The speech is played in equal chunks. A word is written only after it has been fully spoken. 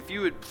you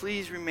would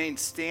please remain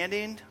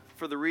standing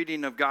for the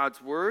reading of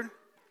God's Word.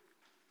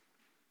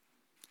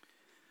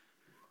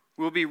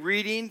 We'll be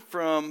reading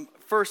from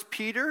 1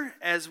 Peter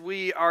as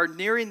we are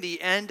nearing the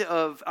end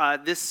of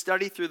this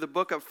study through the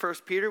book of 1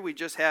 Peter. We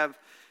just have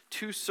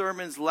 2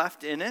 sermons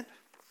left in it.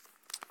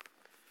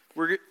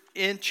 We're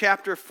in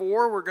chapter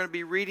 4. We're going to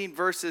be reading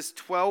verses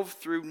 12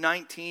 through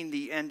 19,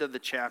 the end of the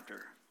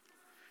chapter.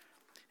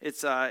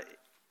 It's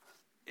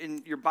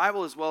in your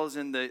Bible as well as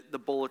in the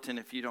bulletin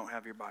if you don't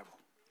have your Bible.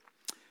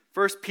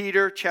 1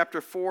 Peter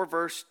chapter 4,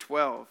 verse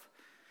 12.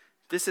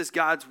 This is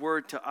God's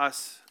word to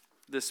us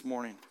this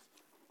morning.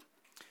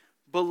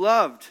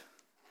 Beloved,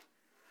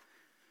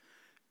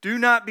 do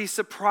not be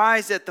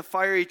surprised at the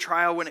fiery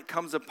trial when it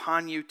comes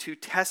upon you to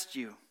test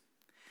you,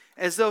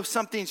 as though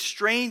something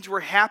strange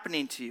were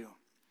happening to you.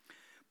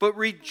 But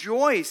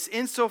rejoice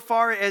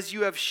insofar as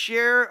you have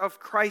share of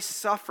Christ's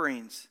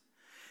sufferings,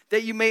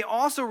 that you may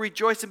also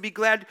rejoice and be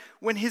glad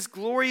when his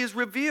glory is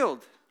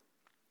revealed.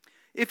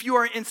 If you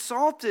are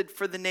insulted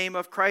for the name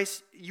of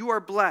Christ, you are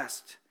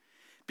blessed,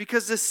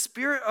 because the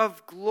Spirit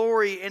of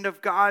glory and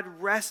of God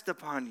rest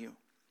upon you.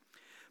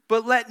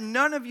 But let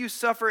none of you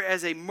suffer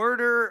as a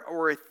murderer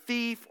or a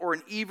thief or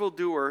an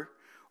evildoer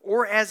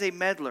or as a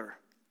meddler.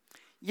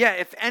 Yet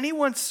if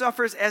anyone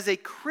suffers as a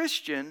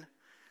Christian,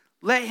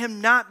 let him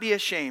not be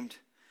ashamed,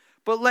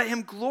 but let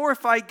him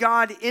glorify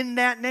God in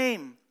that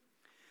name.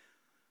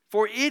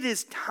 For it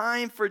is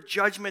time for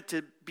judgment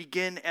to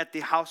begin at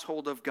the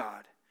household of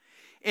God.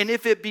 And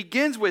if it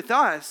begins with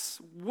us,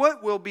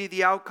 what will be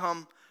the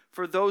outcome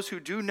for those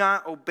who do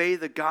not obey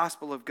the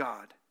gospel of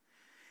God?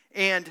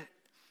 And,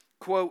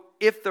 quote,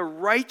 if the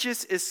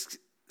righteous is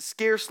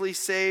scarcely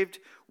saved,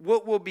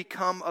 what will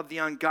become of the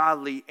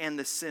ungodly and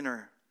the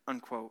sinner,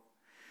 unquote.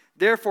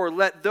 Therefore,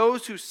 let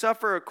those who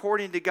suffer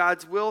according to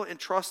God's will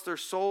entrust their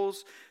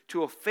souls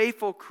to a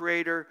faithful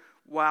Creator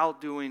while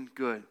doing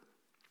good.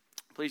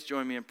 Please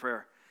join me in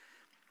prayer.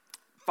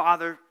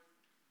 Father,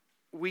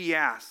 we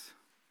ask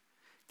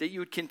that you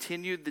would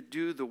continue to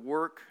do the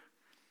work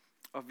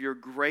of your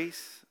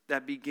grace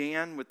that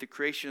began with the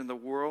creation of the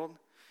world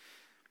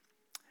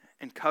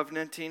and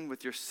covenanting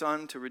with your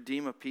Son to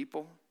redeem a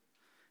people,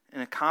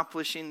 and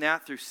accomplishing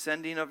that through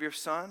sending of your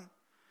Son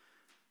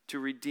to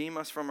redeem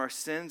us from our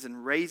sins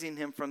and raising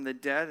him from the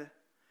dead,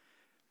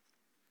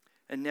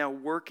 and now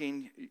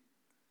working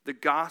the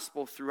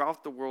gospel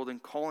throughout the world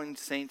and calling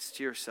saints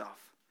to yourself.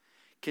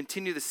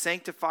 Continue to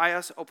sanctify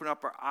us, open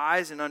up our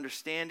eyes and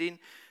understanding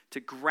to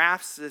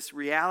grasp this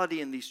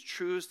reality and these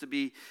truths, to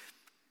be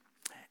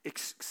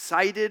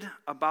excited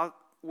about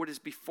what is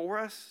before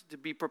us, to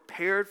be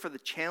prepared for the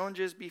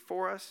challenges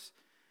before us,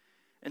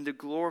 and to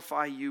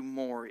glorify you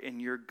more in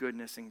your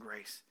goodness and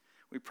grace.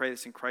 We pray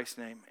this in Christ's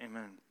name.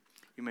 Amen.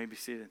 You may be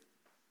seated.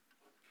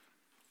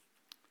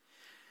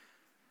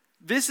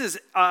 This is,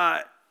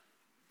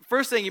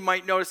 first thing you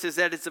might notice is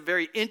that it's a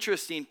very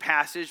interesting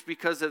passage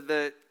because of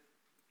the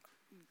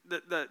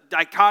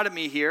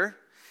dichotomy here,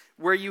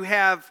 where you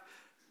have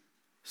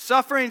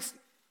suffering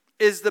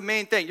is the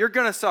main thing. You're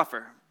going to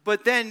suffer.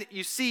 But then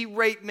you see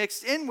right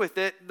mixed in with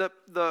it,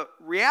 the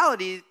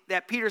reality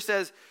that Peter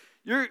says,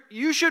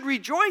 you should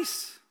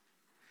rejoice.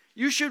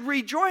 You should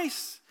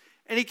rejoice.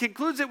 And he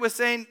concludes it with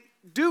saying,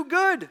 do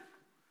good.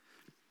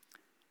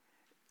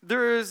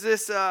 There is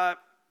this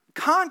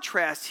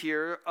contrast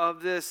here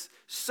of this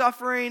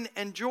suffering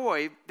and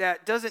joy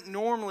that doesn't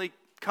normally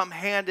come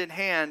hand in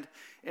hand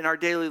in our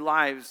daily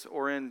lives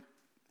or in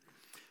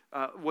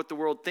what the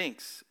world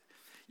thinks.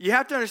 You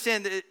have to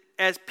understand that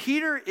as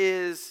Peter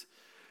is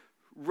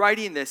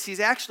writing this, he's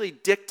actually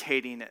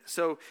dictating it.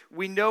 So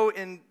we know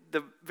in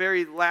the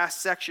very last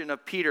section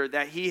of Peter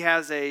that he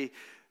has a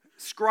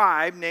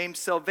scribe named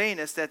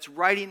Silvanus that's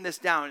writing this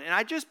down. And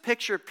I just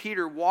picture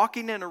Peter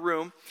walking in a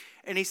room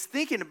and he's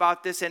thinking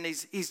about this and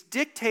he's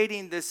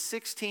dictating this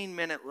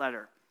 16-minute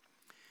letter.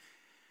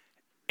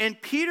 And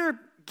Peter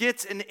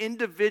gets an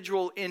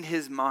individual in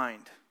his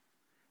mind.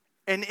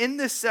 And in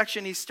this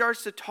section, he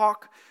starts to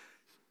talk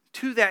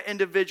to that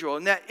individual.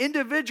 And that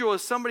individual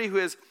is somebody who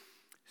has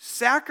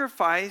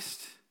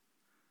sacrificed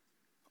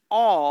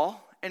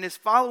all and is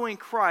following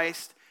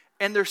Christ,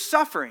 and they're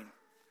suffering.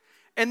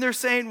 And they're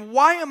saying,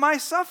 why am I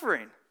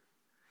suffering?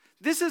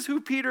 This is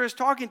who Peter is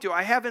talking to.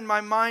 I have in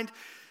my mind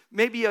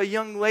maybe a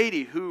young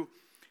lady who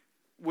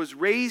was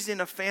raised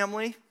in a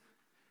family,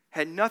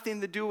 had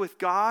nothing to do with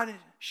God.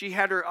 She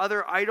had her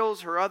other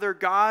idols, her other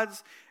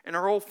gods, and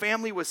her whole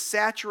family was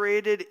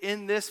saturated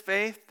in this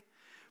faith.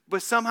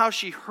 But somehow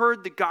she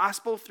heard the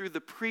gospel through the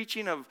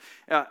preaching of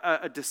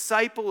a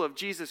disciple of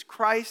Jesus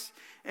Christ.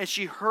 And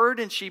she heard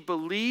and she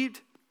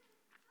believed.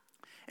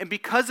 And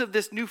because of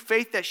this new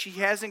faith that she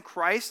has in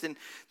Christ, and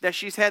that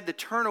she's had to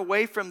turn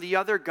away from the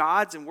other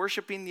gods and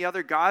worshiping the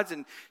other gods,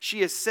 and she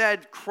has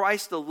said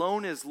Christ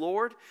alone is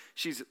Lord.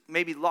 She's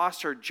maybe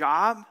lost her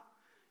job.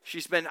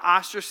 She's been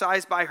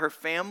ostracized by her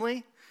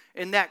family.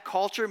 In that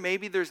culture,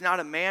 maybe there's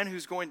not a man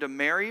who's going to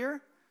marry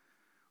her,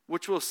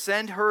 which will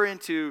send her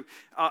into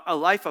a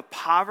life of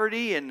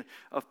poverty and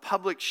of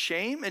public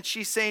shame. And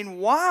she's saying,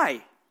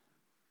 why?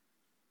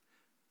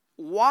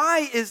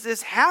 why is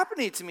this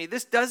happening to me?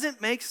 This doesn't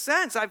make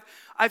sense.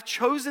 I've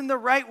chosen the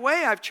right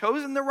way. I've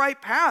chosen the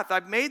right path.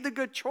 I've made the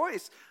good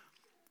choice.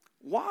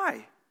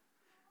 Why?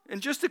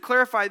 And just to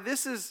clarify,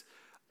 this is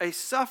a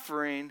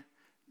suffering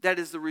that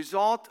is the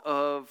result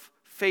of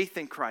faith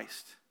in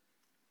Christ.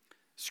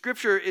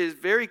 Scripture is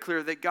very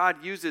clear that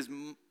God uses,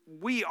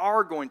 we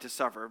are going to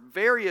suffer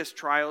various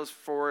trials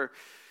for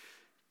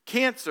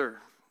cancer,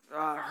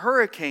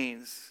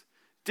 hurricanes,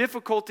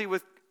 difficulty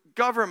with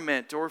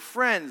government or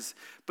friends.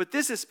 But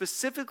this is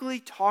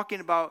specifically talking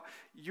about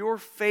your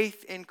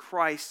faith in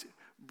Christ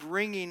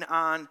bringing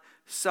on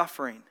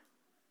suffering.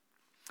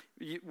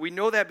 We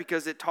know that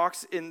because it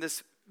talks in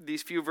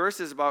these few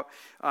verses about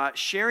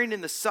sharing in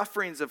the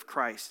sufferings of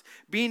Christ,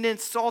 being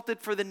insulted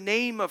for the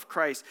name of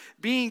Christ,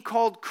 being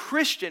called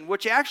Christian,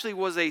 which actually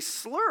was a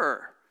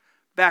slur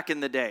back in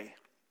the day.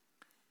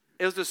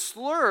 It was a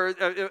slur,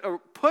 a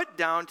put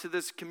down to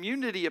this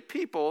community of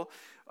people,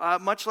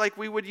 much like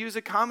we would use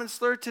a common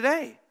slur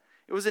today.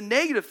 It was a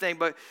negative thing,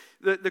 but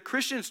the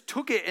Christians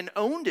took it and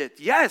owned it.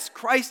 Yes,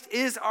 Christ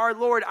is our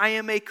Lord. I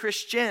am a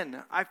Christian.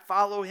 I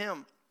follow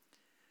him.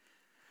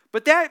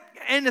 But that,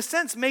 in a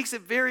sense, makes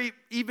it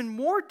even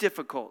more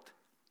difficult.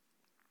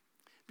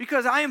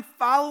 Because I am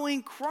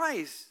following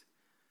Christ.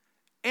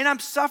 And I'm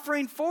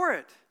suffering for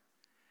it.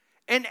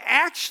 And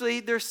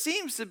actually, there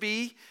seems to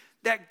be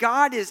that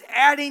God is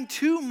adding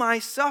to my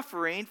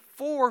suffering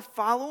for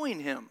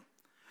following him.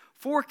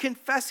 For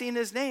confessing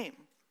his name.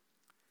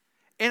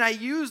 And I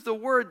use the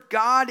word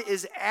God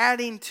is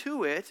adding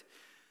to it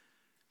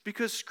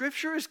because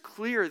Scripture is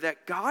clear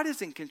that God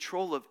is in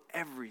control of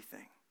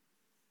everything.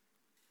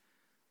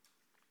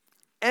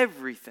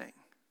 Everything.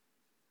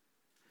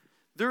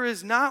 There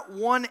is not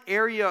one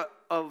area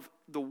of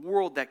the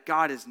world that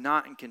God is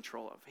not in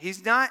control of.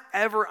 He's not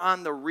ever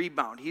on the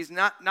rebound. He's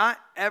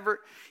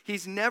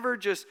never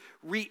just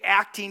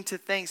reacting to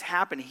things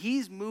happen.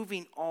 He's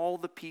moving all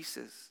the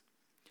pieces.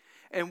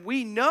 And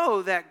we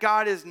know that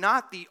God is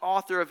not the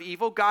author of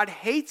evil. God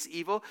hates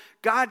evil.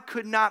 God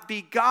could not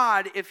be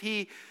God if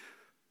he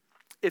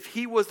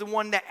was the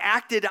one that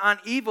acted on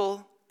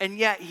evil, and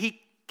yet he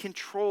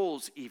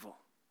controls evil.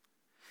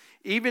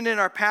 Even in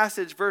our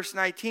passage, verse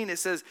 19, it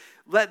says,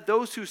 let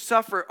those who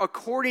suffer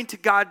according to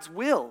God's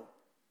will.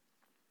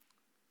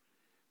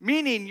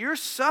 Meaning your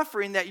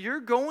suffering that you're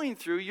going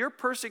through, your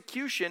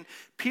persecution,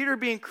 Peter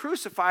being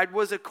crucified,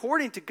 was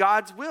according to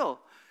God's will.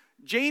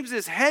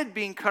 James's head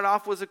being cut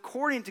off was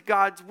according to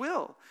God's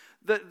will.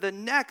 The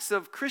necks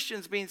of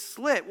Christians being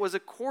slit was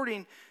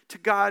according to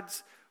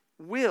God's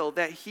will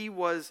that he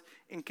was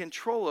in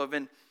control of.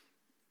 And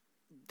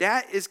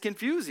that is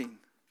confusing.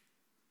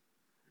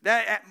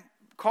 That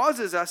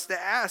causes us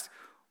to ask,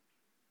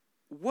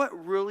 what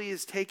really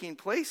is taking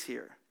place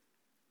here?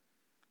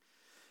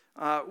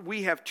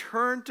 We have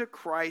turned to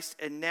Christ,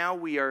 and now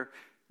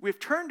we've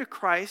turned to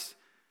Christ.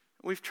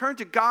 We've turned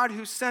to God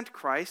who sent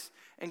Christ,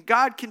 and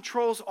God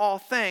controls all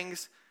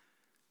things,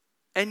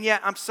 and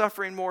yet I'm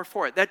suffering more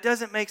for it. That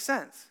doesn't make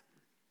sense.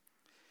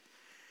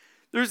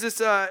 There's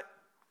this,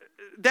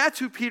 that's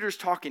who Peter's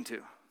talking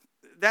to.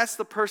 That's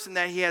the person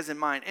that he has in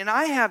mind. And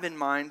I have in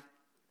mind,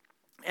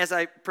 as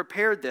I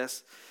prepared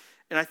this,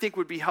 and I think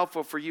would be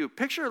helpful for you,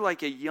 picture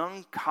like a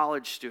young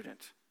college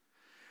student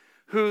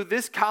who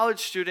this college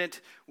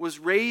student was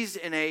raised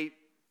in a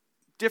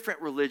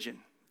different religion,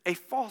 a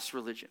false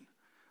religion,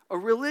 a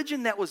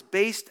religion that was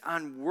based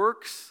on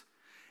works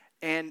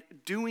and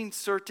doing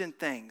certain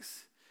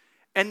things.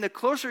 And the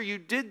closer you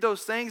did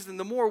those things and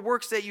the more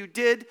works that you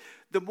did,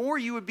 the more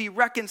you would be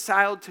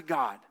reconciled to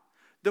God,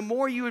 the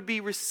more you would be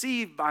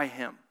received by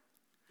him.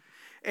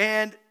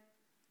 And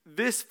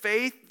this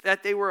faith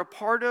that they were a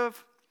part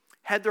of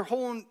had their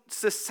whole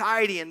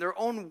society and their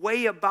own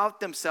way about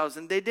themselves,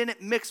 and they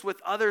didn't mix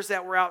with others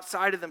that were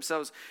outside of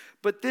themselves.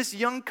 But this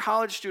young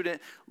college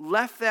student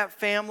left that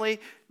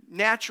family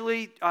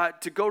naturally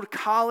to go to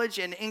college,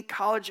 and in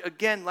college,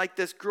 again, like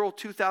this girl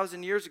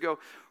 2,000 years ago,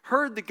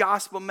 heard the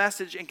gospel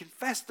message and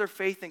confessed their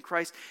faith in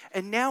Christ,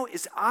 and now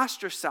is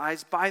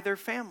ostracized by their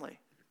family.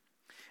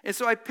 And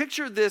so I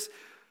picture this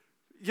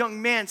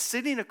young man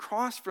sitting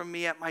across from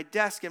me at my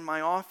desk in my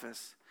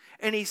office,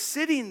 and he's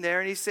sitting there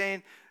and he's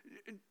saying,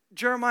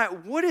 Jeremiah,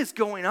 what is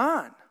going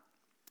on?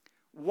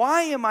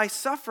 Why am I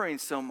suffering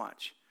so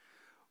much?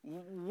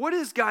 What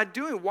is God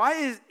doing?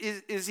 Why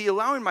is he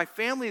allowing my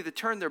family to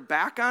turn their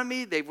back on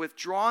me? They've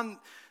withdrawn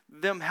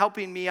them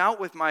helping me out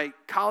with my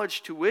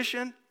college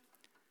tuition.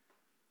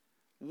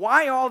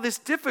 Why all this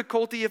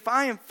difficulty if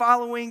I am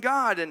following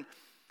God? And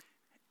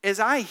as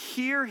I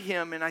hear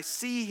him and I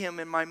see him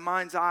in my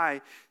mind's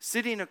eye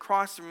sitting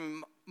across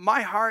from me,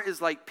 my heart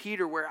is like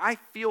Peter, where I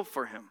feel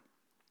for him.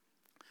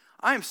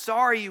 I am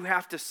sorry you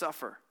have to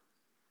suffer.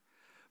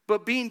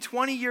 But being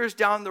 20 years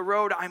down the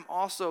road, I'm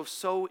also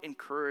so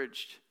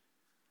encouraged.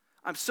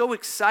 I'm so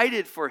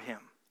excited for him.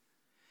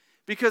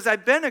 Because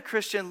I've been a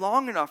Christian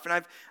long enough,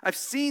 and I've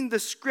seen the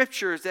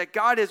scriptures that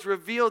God has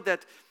revealed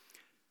that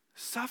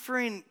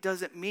suffering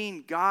doesn't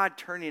mean God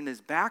turning his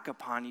back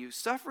upon you.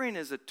 Suffering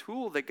is a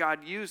tool that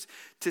God used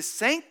to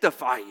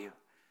sanctify you.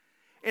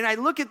 And I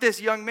look at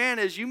this young man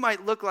as you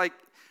might look like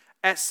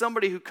at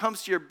somebody who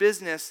comes to your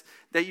business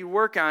that you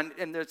work on,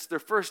 and it's their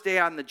first day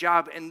on the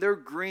job, and they're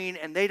green,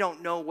 and they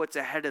don't know what's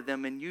ahead of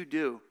them, and you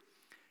do.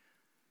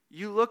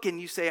 You look and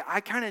you say,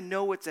 I kind of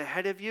know what's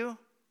ahead of you.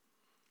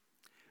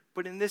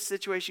 But in this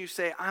situation, you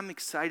say, I'm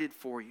excited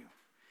for you.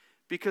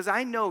 Because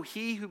I know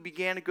he who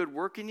began a good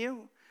work in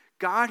you,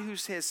 God who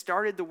has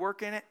started the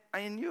work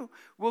in you,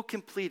 will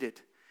complete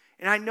it.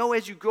 And I know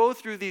as you go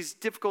through these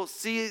difficult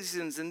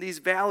seasons and these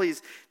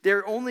valleys,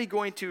 they're only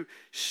going to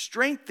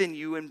strengthen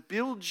you and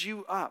build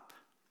you up.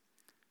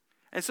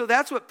 And so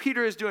that's what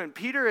Peter is doing.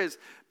 Peter has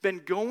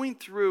been going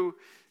through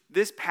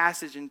this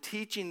passage and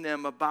teaching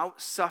them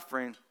about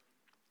suffering.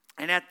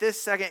 And at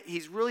this second,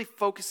 he's really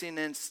focusing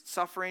in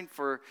suffering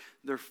for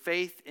their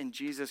faith in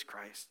Jesus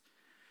Christ.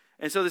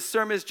 And so this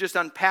sermon is just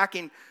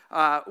unpacking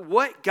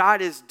what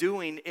God is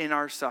doing in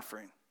our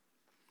suffering.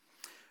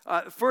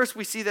 First,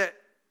 we see that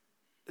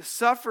the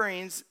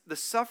sufferings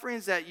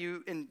that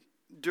you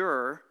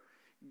endure,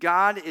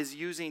 God is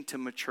using to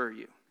mature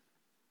you.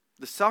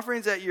 The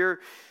sufferings that you're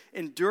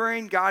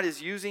enduring, God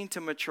is using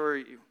to mature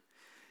you.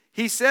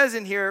 He says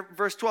in here,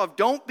 verse 12,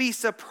 don't be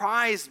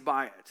surprised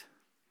by it.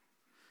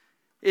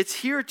 It's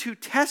here to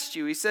test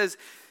you. He says,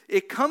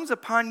 it comes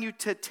upon you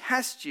to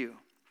test you.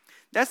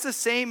 That's the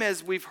same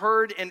as we've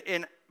heard,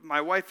 and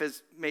my wife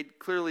has made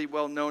clearly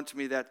well known to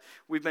me that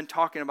we've been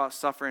talking about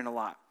suffering a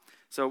lot.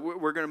 So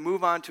we're going to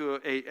move on to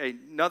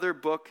another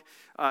book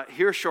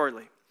here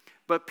shortly.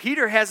 But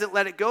Peter hasn't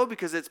let it go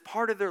because it's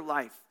part of their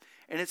life,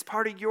 and it's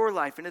part of your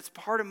life, and it's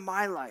part of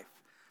my life.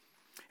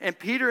 And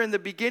Peter in the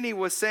beginning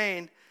was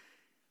saying,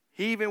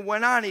 he even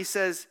went on, he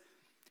says,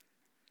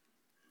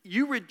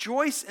 you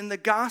rejoice in the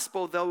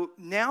gospel, though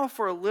now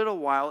for a little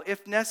while,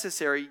 if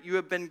necessary, you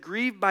have been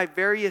grieved by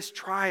various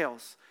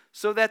trials,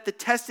 so that the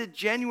tested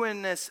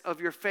genuineness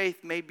of your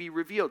faith may be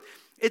revealed.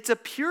 It's a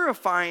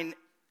purifying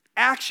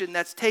action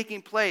that's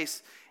taking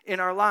place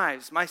in our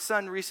lives. My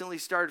son recently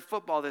started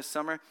football this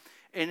summer,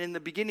 and in the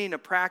beginning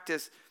of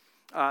practice,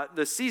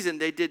 the season,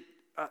 they did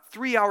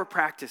 3-hour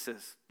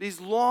practices,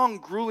 these long,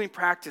 grueling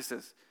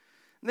practices.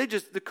 And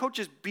the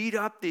coaches beat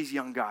up these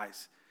young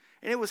guys.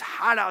 And it was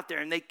hot out there,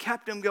 and they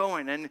kept them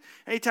going. And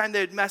anytime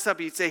they'd mess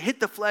up, he'd say, hit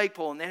the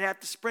flagpole, and they'd have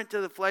to sprint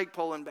to the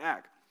flagpole and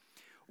back.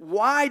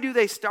 Why do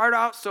they start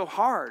out so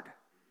hard?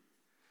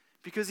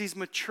 Because he's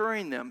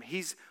maturing them.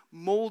 He's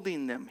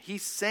molding them.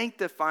 He's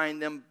sanctifying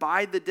them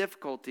by the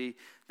difficulty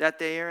that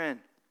they are in.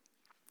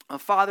 A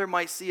father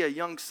might see a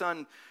young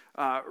son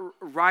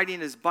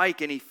riding his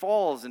bike, and he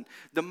falls, and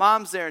the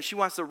mom's there, and she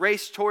wants to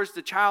race towards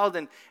the child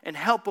and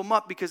help him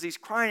up because he's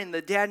crying. And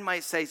the dad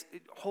might say,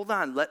 hold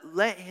on,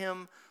 let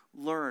him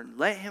learn.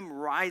 Let him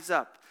rise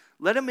up.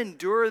 Let him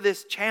endure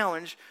this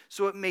challenge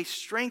so it may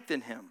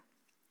strengthen him.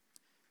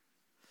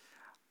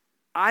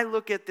 I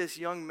look at this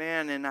young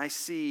man and I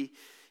see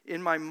in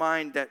my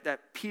mind that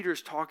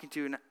Peter's talking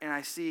to, and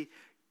I see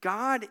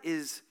God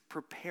is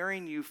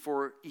preparing you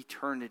for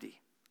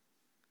eternity.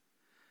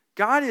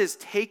 God is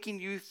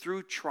taking you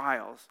through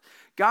trials.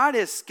 God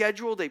has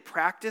scheduled a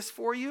practice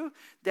for you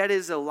that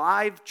is a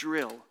live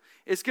drill.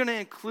 It's going to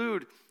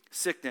include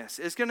sickness.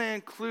 It's going to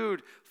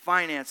include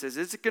finances.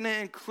 It's going to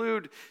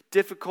include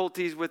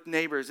difficulties with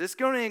neighbors. It's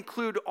going to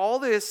include all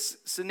these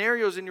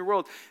scenarios in your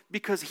world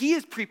because he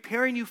is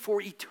preparing you for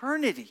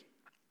eternity.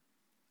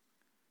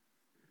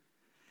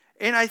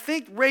 And I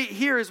think right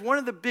here is one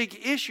of the big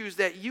issues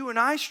that you and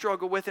I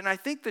struggle with, and I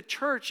think the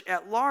church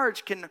at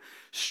large can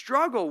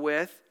struggle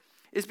with,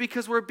 is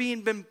because we're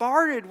being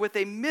bombarded with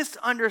a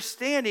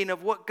misunderstanding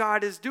of what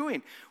God is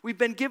doing. We've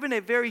been given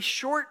a very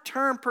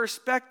short-term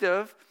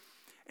perspective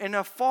and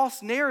a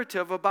false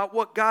narrative about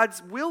what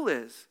God's will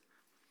is.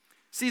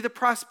 See, the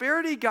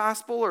prosperity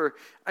gospel, or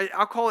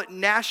I'll call it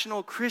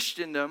national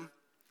Christendom,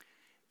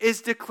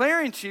 is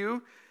declaring to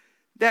you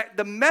that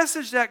the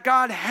message that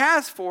God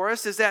has for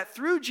us is that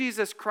through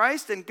Jesus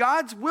Christ, and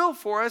God's will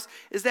for us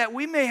is that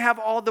we may have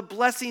all the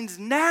blessings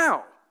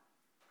now,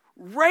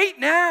 right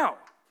now,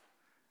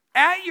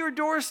 at your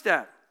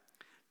doorstep,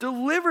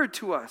 delivered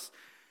to us.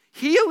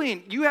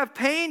 Healing. You have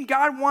pain,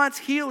 God wants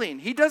healing.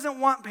 He doesn't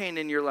want pain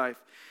in your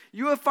life.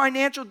 You have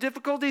financial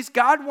difficulties,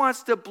 God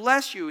wants to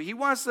bless you. He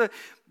wants to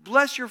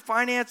bless your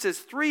finances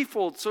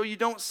threefold so you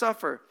don't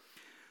suffer.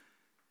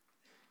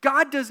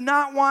 God does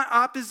not want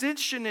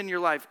opposition in your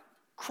life.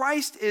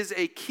 Christ is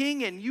a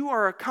king and you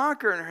are a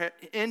conqueror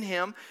in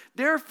him.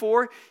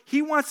 Therefore,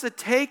 he wants to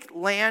take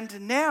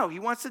land now. He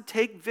wants to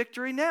take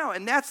victory now.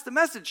 And that's the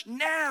message,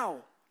 now.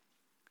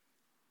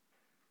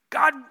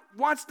 God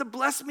wants to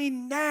bless me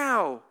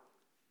now.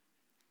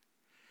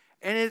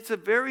 And it's a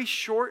very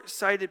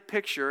short-sighted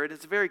picture, and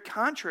it's a very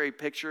contrary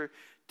picture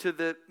to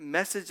the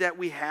message that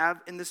we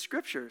have in the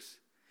scriptures.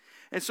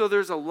 And so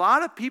there's a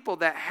lot of people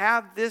that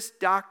have this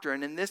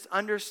doctrine and this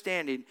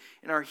understanding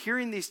and are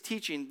hearing these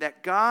teaching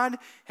that God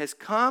has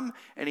come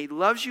and he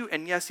loves you,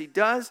 and yes, he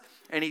does,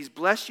 and he's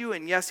blessed you,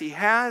 and yes, he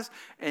has.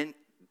 And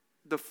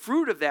the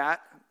fruit of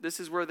that,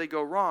 this is where they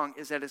go wrong,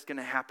 is that it's going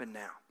to happen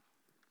now.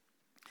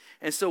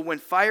 And so when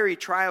fiery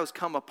trials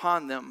come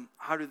upon them,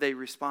 how do they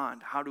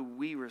respond? How do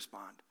we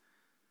respond?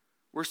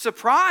 We're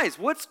surprised.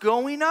 What's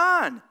going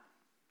on?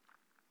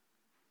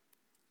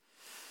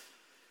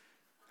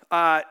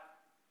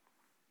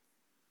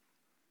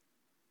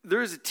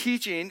 There is a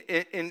teaching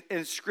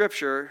in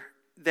Scripture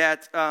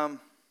that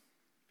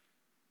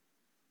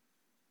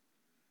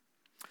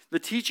the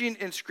teaching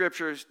in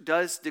Scriptures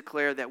does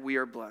declare that we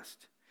are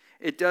blessed.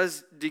 It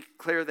does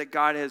declare that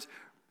God has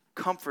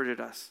comforted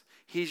us.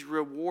 He's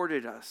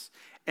rewarded us.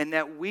 And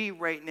that we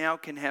right now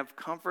can have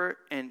comfort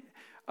and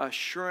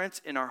assurance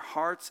in our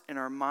hearts, in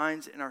our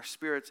minds, in our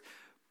spirits.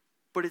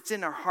 But it's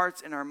in our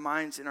hearts, in our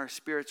minds, in our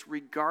spirits,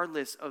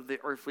 regardless of the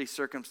earthly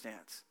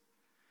circumstance.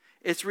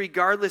 It's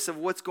regardless of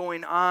what's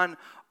going on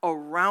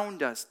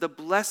around us. The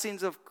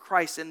blessings of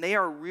Christ, and they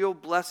are real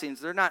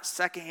blessings. They're not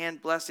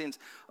secondhand blessings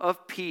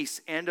of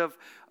peace and of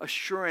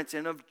assurance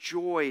and of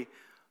joy,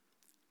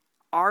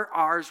 are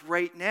ours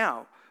right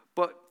now.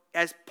 But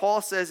as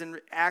Paul says in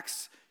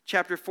Acts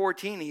chapter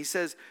 14, he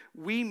says,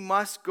 we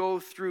must go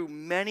through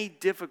many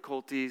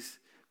difficulties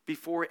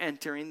before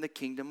entering the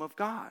kingdom of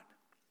God.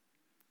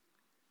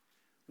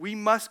 We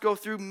must go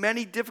through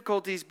many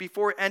difficulties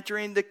before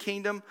entering the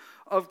kingdom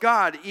of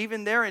God.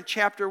 Even there in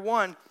chapter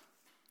 1,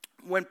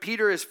 when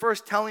Peter is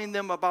first telling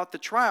them about the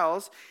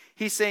trials,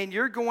 he's saying,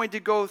 you're going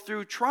to go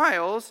through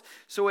trials,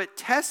 so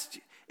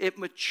it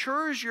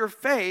matures your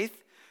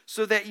faith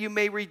so that you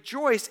may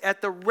rejoice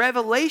at the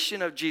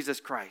revelation of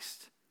Jesus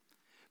Christ.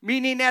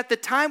 Meaning at the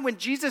time when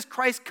Jesus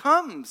Christ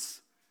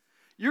comes,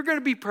 you're going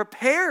to be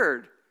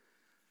prepared.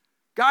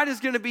 God is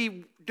going to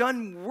be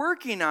done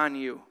working on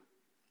you.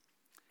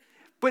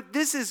 But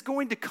this is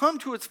going to come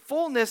to its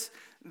fullness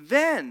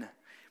then.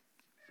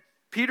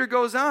 Peter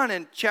goes on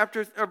in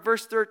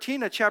verse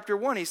 13 of chapter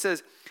 1. He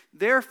says,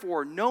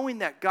 therefore, knowing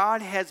that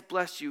God has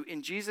blessed you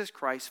in Jesus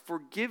Christ,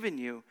 forgiven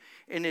you,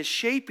 and is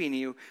shaping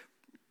you.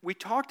 We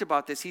talked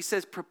about this. He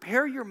says,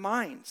 prepare your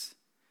minds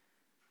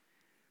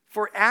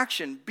for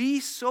action. Be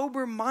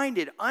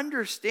sober-minded.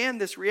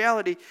 Understand this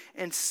reality.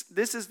 And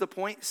this is the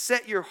point.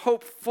 Set your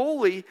hope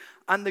fully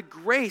on the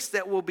grace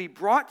that will be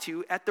brought to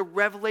you at the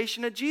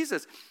revelation of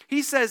Jesus.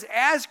 He says,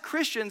 as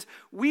Christians,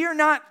 we are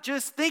not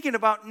just thinking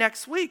about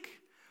next week.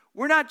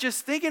 We're not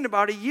just thinking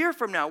about a year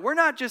from now. We're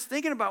not just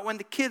thinking about when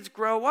the kids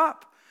grow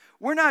up.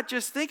 We're not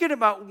just thinking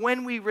about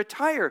when we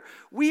retire.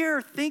 We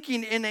are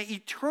thinking in an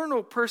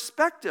eternal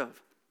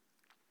perspective,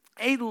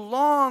 a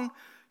long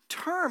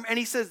term. And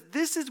he says,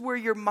 this is where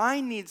your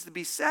mind needs to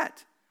be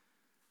set,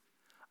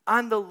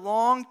 on the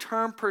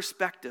long-term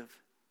perspective.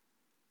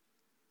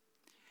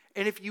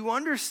 And if you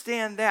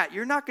understand that,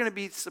 you're not going to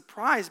be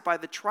surprised by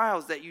the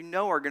trials that you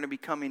know are going to be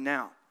coming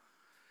now.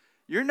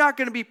 You're not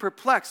going to be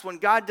perplexed when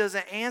God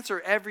doesn't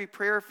answer every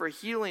prayer for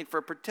healing,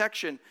 for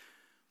protection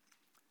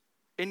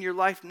in your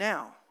life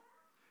now.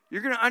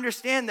 You're going to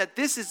understand that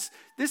this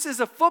is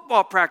a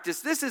football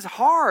practice. This is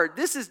hard.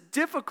 This is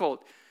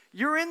difficult.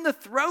 You're in the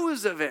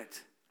throes of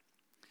it.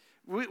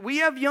 We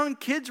have young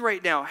kids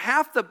right now.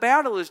 Half the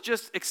battle is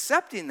just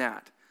accepting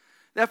that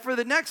for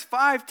the next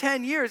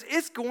 5-10 years,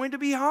 it's going to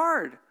be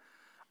hard.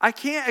 I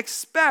can't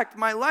expect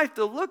my life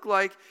to look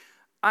like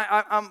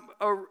I'm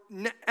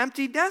an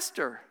empty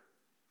nester.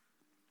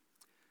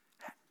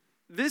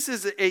 This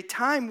is a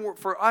time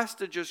for us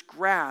to just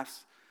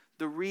grasp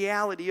the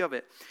reality of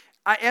it.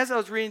 As I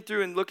was reading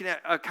through and looking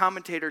at a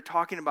commentator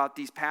talking about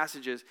these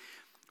passages,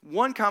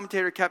 one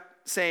commentator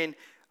kept saying,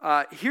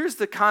 here's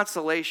the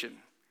consolation.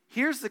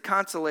 Here's the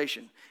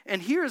consolation.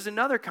 And here's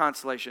another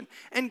consolation.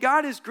 And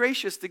God is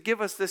gracious to give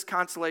us this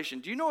consolation.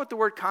 Do you know what the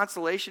word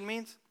consolation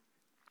means?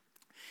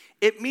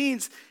 It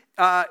means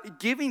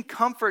giving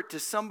comfort to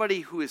somebody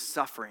who is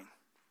suffering.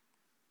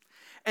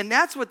 And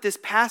that's what this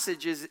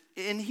passage is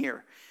in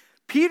here.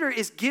 Peter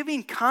is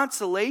giving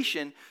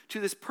consolation to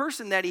this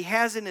person that he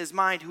has in his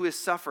mind who is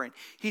suffering.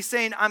 He's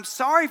saying, I'm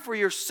sorry for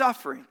your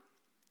suffering.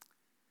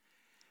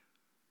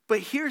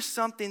 But here's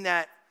something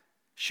that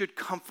should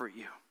comfort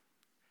you.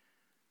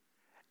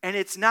 And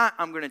it's not,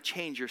 I'm going to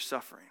change your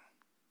suffering.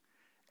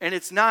 And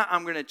it's not,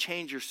 I'm going to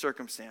change your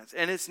circumstance.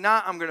 And it's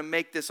not, I'm going to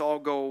make this all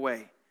go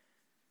away.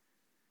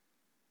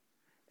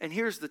 And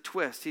here's the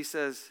twist. He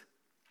says,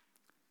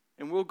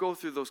 and we'll go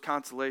through those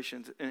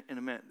consolations in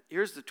a minute.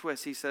 Here's the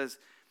twist. He says,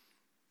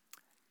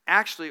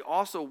 actually,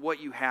 also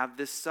what you have,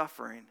 this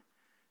suffering,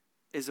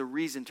 is a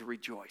reason to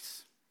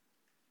rejoice.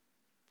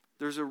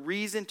 There's a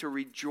reason to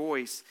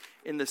rejoice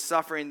in the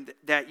suffering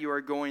that you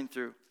are going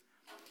through.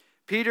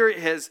 Peter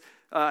has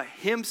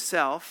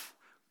himself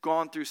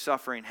gone through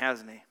suffering,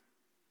 hasn't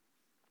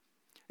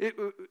he?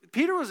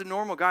 Peter was a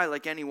normal guy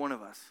like any one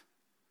of us.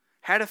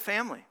 Had a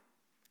family,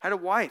 had a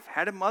wife,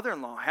 had a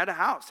mother-in-law, had a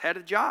house, had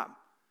a job.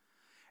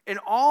 And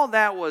all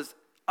that was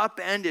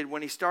upended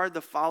when he started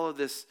to follow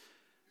this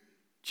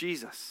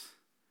Jesus,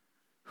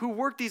 who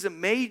worked these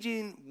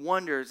amazing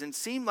wonders and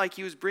seemed like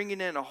he was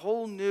bringing in a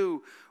whole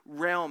new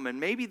realm. And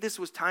maybe this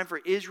was time for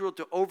Israel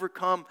to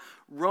overcome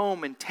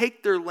Rome and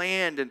take their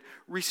land and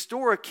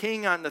restore a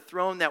king on the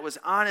throne that was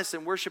honest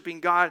and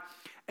worshiping God.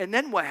 And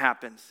then what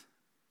happens?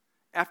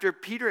 after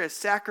Peter has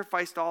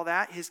sacrificed all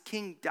that, his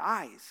king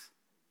dies.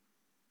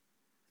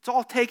 It's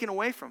all taken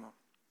away from him.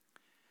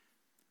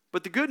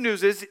 But the good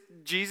news is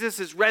Jesus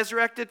is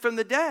resurrected from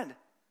the dead.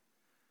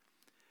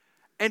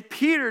 And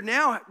Peter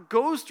now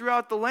goes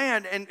throughout the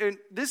land, and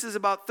this is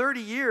about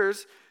 30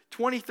 years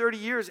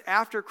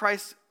after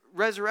Christ's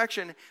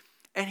resurrection,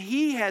 and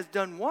he has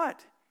done what?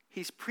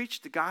 He's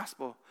preached the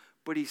gospel,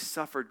 but he's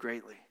suffered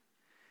greatly.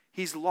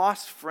 He's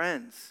lost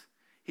friends.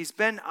 He's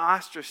been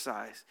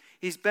ostracized.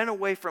 He's been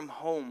away from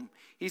home.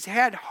 He's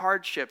had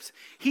hardships.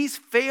 He's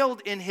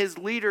failed in his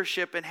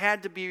leadership and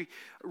had to be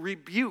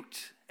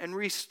rebuked and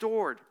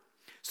restored.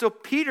 So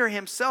Peter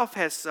himself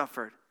has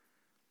suffered.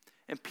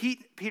 And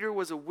Peter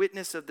was a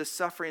witness of the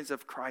sufferings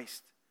of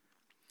Christ.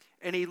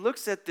 And he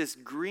looks at this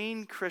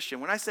green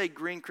Christian. When I say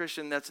green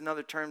Christian, that's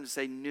another term to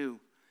say new,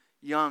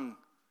 young,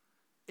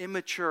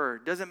 immature.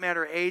 Doesn't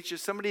matter age,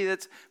 just somebody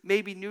that's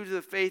maybe new to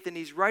the faith. And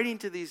he's writing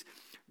to these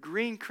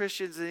green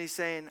Christians and he's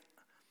saying,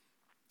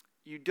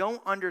 you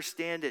don't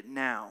understand it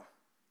now,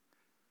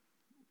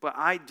 but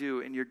I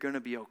do, and you're going to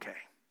be okay.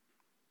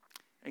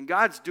 And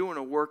God's doing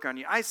a work on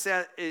you. I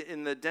sat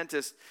in the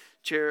dentist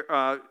chair,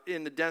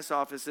 in the dentist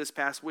office this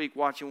past week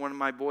watching one of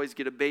my boys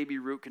get a baby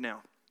root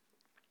canal.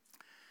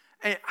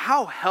 And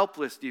how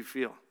helpless do you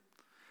feel?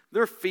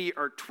 Their feet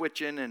are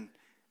twitching, and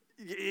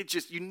it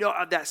just, you know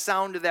that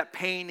sound of that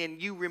pain,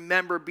 and you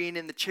remember being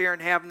in the chair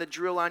and having the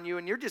drill on you,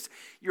 and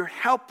you're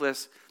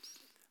helpless.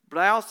 But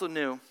I also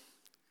knew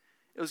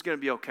it was going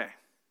to be okay.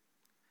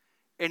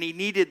 And he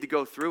needed to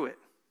go through it.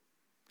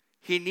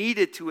 He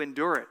needed to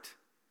endure it.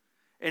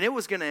 And it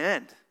was going to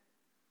end.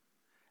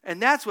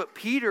 And that's what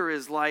Peter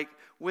is like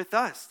with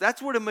us.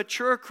 That's what a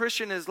mature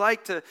Christian is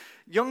like to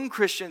young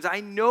Christians. I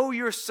know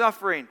you're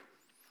suffering.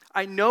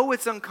 I know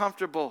it's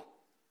uncomfortable.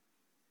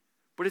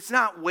 But it's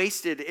not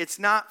wasted. It's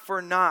not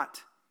for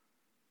naught.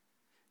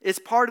 It's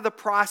part of the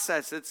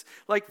process. It's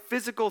like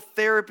physical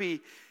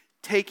therapy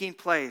taking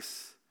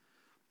place.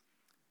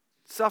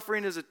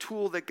 Suffering is a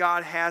tool that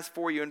God has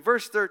for you. In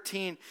verse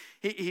 13,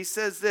 he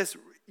says this,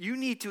 you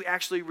need to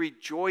actually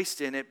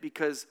rejoice in it,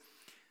 because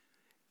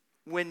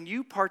when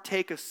you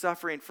partake of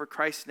suffering for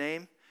Christ's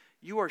name,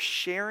 you are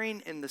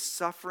sharing in the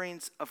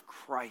sufferings of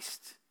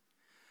Christ.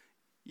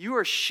 You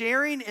are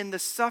sharing in the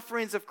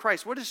sufferings of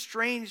Christ. What a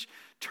strange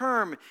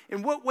term.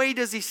 In what way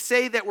does he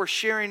say that we're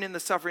sharing in the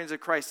sufferings of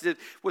Christ?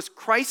 Was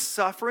Christ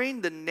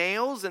suffering the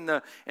nails and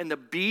the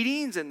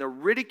beatings and the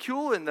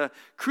ridicule and the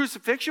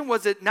crucifixion?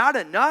 Was it not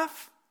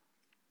enough?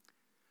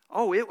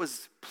 Oh, it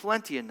was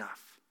plenty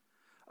enough.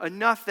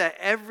 Enough that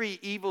every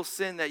evil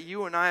sin that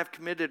you and I have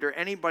committed, or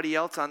anybody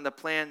else on the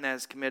planet that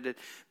has committed,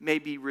 may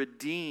be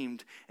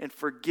redeemed and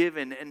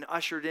forgiven and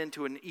ushered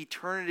into an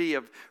eternity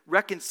of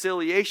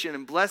reconciliation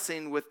and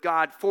blessing with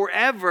God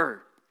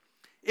forever.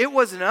 It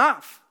was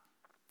enough.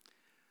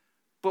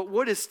 But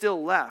what is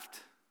still left?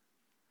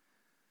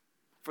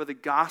 For the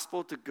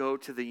gospel to go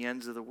to the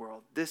ends of the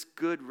world. This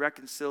good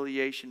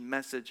reconciliation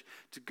message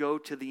to go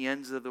to the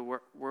ends of the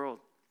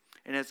world.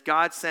 And as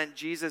God sent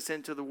Jesus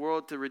into the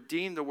world to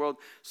redeem the world,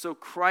 so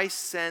Christ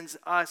sends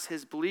us,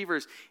 his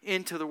believers,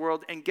 into the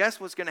world. And guess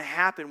what's going to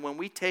happen when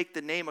we take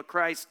the name of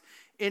Christ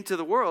into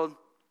the world?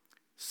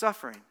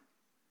 Suffering.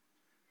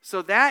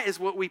 So that is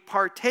what we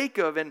partake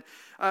of. And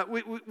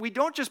we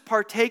don't just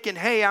partake in,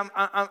 hey,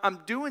 I'm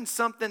doing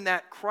something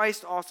that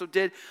Christ also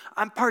did.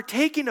 I'm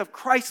partaking of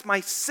Christ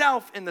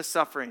myself in the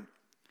suffering.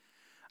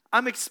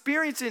 I'm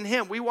experiencing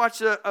him. We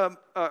watched a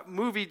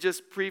movie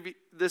just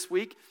this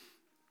week.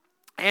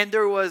 And it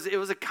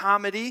was a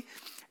comedy,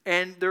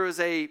 and there was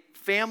a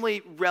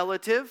family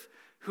relative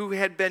who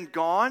had been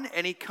gone,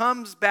 and he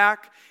comes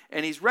back,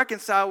 and he's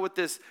reconciled with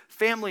this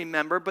family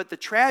member, but the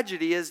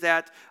tragedy is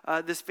that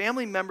this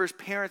family member's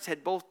parents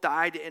had both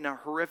died in a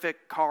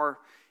horrific car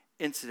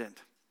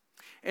incident.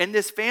 And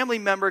this family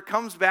member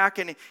comes back,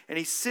 and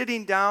he's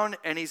sitting down,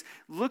 and he's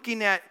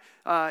looking at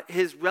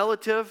his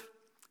relative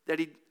that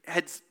he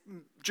had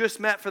just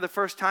met for the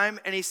first time,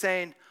 and he's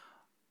saying,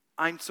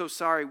 I'm so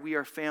sorry, we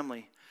are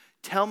family.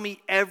 Tell me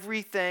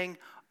everything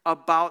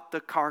about the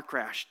car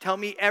crash. Tell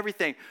me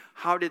everything.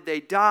 How did they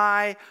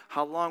die?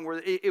 How long were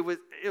they? It was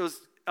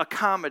a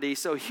comedy.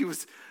 So he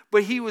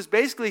was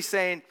basically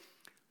saying,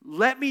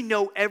 let me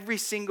know every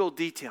single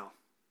detail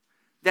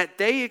that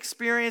they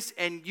experienced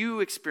and you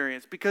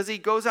experienced. Because he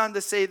goes on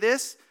to say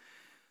this,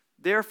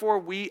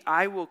 therefore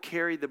I will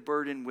carry the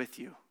burden with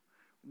you.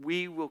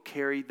 We will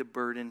carry the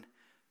burden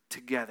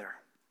together.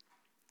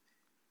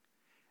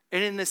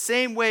 And in the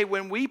same way,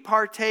 when we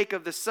partake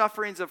of the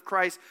sufferings of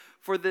Christ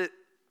for the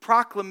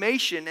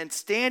proclamation and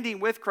standing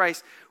with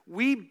Christ,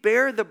 we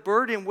bear the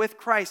burden with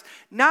Christ.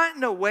 Not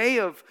in a way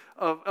of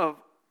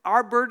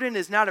our burden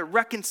is not a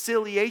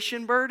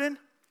reconciliation burden,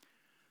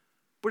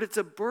 but it's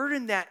a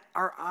burden that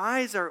our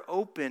eyes are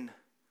open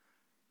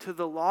to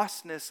the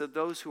lostness of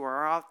those who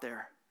are out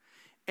there.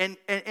 And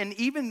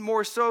even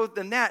more so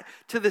than that,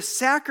 to the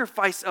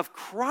sacrifice of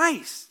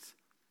Christ.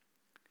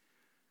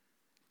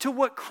 to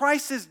what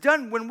Christ has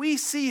done, when we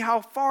see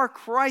how far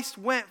Christ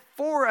went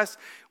for us,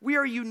 we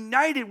are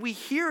united. We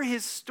hear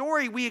his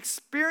story. We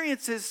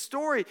experience his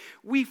story.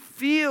 We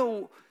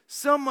feel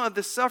some of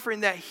the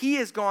suffering that he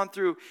has gone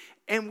through,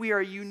 and we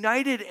are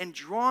united and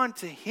drawn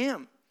to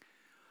him.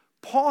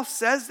 Paul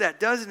says that,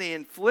 doesn't he,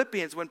 in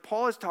Philippians, when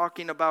Paul is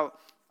talking about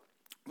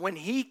when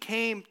he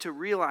came to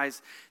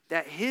realize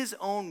that his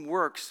own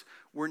works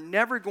were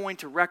never going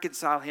to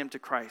reconcile him to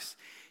Christ.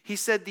 He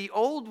said, the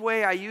old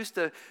way I used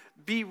to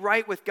be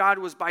right with God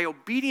was by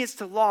obedience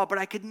to law, but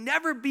I could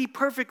never be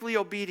perfectly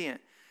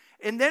obedient.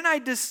 And then I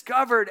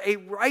discovered a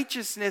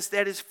righteousness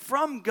that is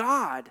from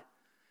God.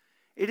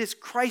 It is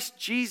Christ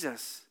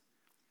Jesus.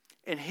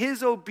 And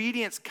his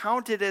obedience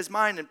counted as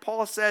mine. And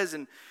Paul says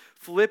in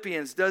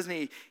Philippians, doesn't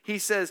he? He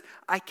says,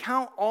 I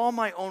count all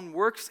my own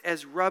works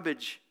as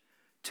rubbish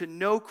to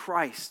know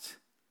Christ,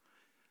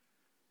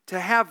 to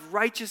have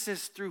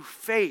righteousness through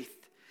faith.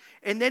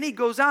 And then he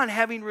goes on,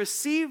 having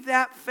received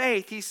that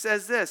faith, he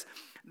says this,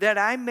 that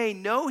I may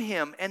know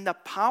him and the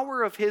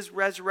power of his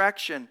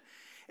resurrection,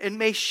 and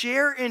may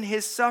share in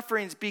his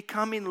sufferings,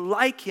 becoming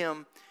like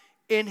him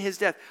in his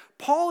death.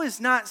 Paul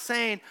is not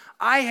saying,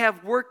 I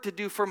have work to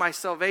do for my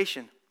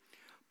salvation.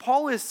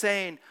 Paul is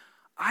saying,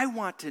 I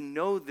want to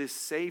know this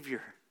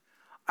Savior.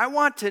 I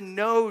want to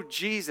know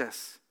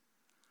Jesus.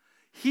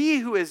 He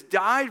who has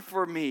died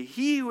for me.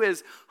 He who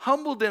has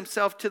humbled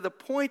himself to the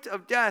point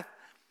of death.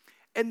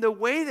 And the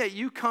way that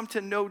you come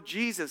to know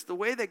Jesus, the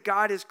way that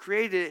God has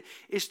created it,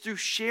 is through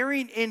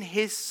sharing in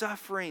his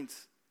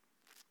sufferings.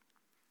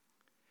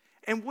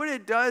 And what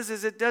it does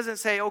is it doesn't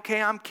say,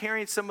 okay, I'm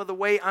carrying some of the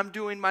weight, I'm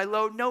doing my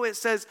load. No, it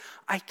says,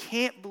 I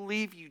can't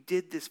believe you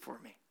did this for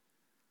me.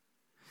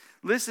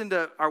 Listen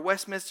to our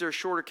Westminster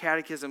Shorter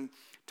Catechism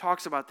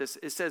talks about this.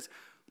 It says,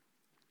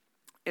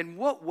 in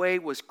what way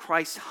was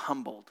Christ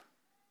humbled?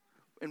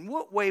 In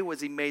what way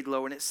was he made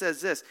low? And it says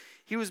this,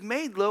 he was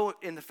made low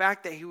in the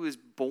fact that he was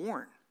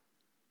born.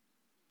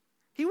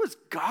 He was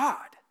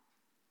God.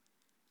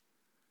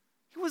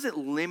 He wasn't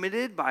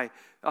limited by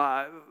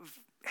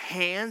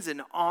hands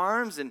and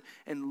arms and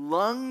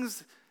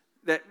lungs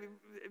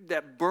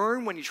that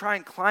burn when you try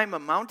and climb a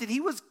mountain.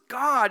 He was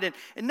God.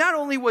 And not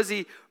only was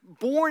he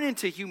born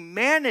into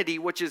humanity,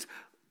 which is,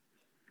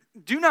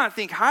 do not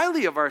think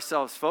highly of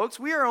ourselves, folks.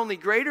 We are only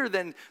greater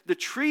than the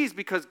trees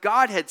because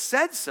God had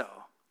said so.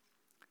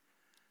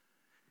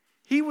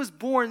 He was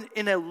born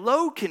in a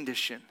low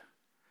condition,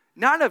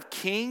 not of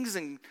kings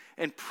and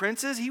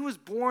princes. He was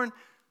born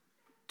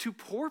to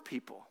poor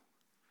people,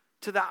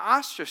 to the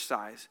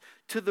ostracized,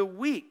 to the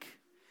weak.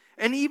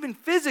 And even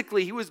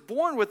physically, he was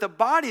born with a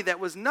body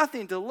that was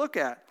nothing to look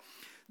at.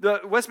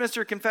 The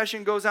Westminster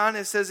Confession goes on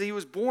and says he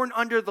was born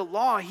under the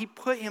law. He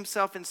put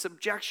himself in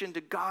subjection to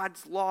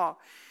God's law.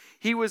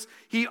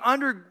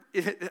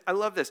 I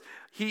love this.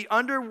 He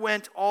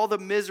underwent all the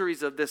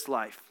miseries of this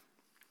life.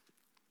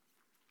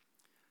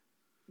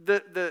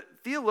 The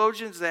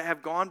theologians that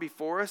have gone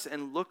before us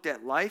and looked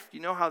at life, you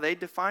know how they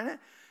define it?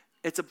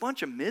 It's a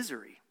bunch of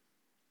misery.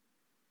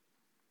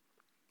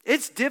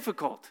 It's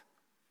difficult.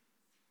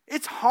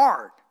 It's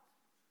hard.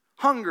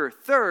 Hunger,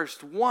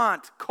 thirst,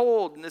 want,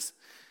 coldness.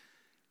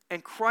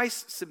 And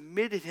Christ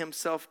submitted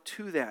himself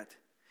to that.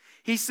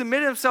 He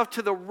submitted himself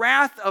to the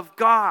wrath of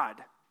God,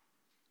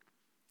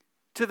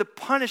 to the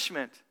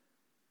punishment,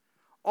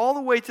 all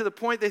the way to the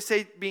point, they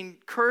say, being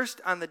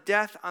cursed on the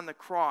death on the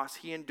cross,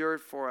 he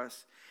endured for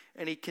us.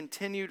 And he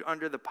continued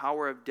under the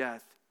power of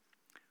death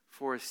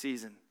for a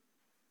season,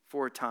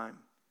 for a time.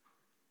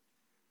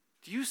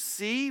 Do you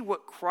see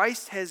what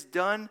Christ has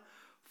done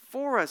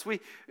for us?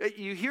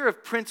 You hear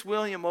of Prince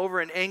William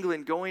over in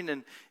England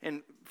going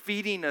and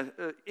feeding,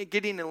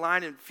 getting in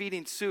line and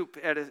feeding soup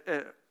at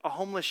a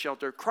homeless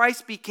shelter.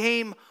 Christ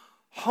became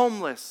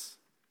homeless.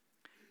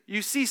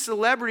 You see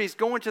celebrities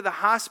going to the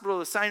hospital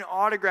to sign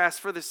autographs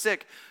for the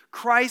sick.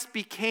 Christ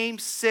became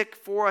sick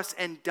for us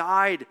and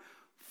died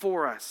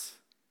for us.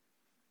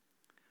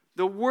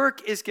 The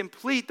work is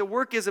complete. The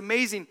work is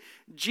amazing.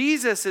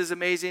 Jesus is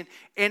amazing.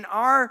 And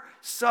our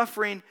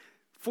suffering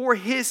for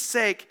his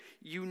sake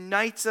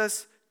unites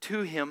us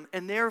to him.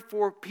 And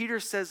therefore, Peter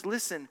says,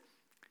 listen,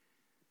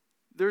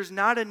 there's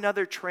not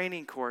another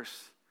training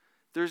course.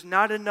 There's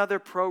not another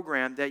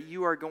program that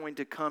you are going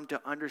to come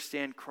to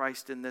understand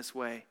Christ in this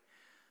way,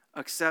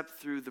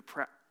 except through the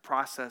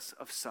process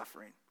of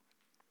suffering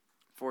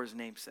for his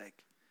name's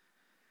sake.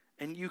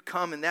 And you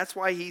come, and that's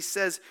why he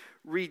says,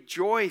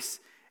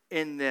 rejoice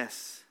in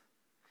this,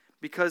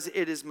 because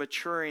it is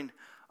maturing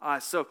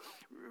us. So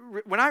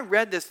when I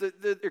read this,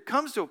 there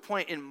comes to a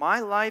point in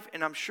my life,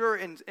 and I'm sure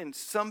in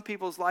some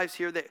people's lives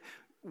here, that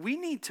we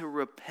need to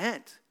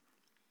repent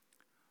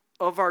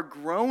of our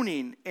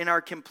groaning and our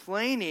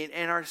complaining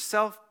and our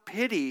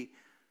self-pity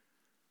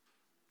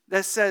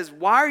that says,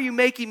 why are you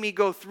making me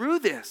go through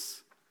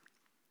this?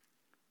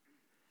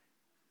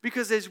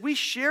 Because as we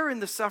share in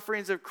the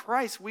sufferings of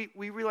Christ, we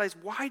realize,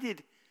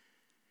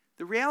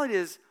 the reality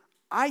is,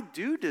 I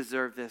do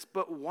deserve this,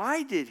 but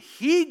why did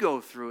he go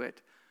through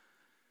it?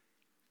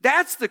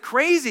 That's the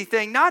crazy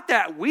thing. Not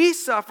that we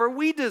suffer,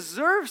 we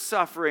deserve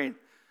suffering.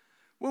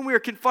 when we are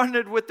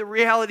confronted with the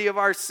reality of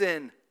our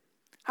sin,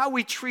 how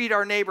we treat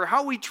our neighbor,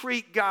 how we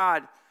treat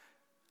God,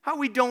 how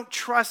we don't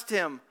trust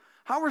him,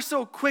 how we're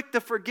so quick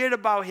to forget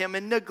about him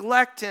and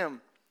neglect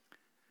him.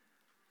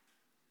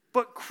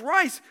 But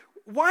Christ,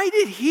 why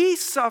did he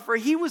suffer?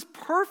 He was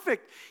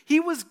perfect. He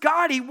was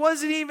God. He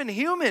wasn't even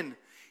human.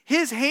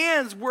 His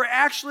hands were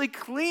actually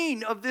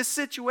clean of this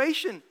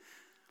situation.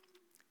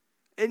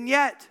 And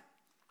yet,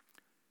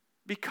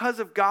 because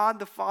of God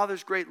the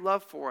Father's great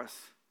love for us,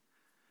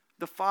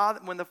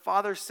 when the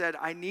Father said,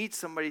 I need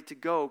somebody to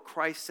go,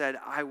 Christ said,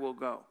 I will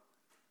go.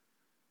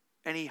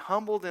 And he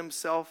humbled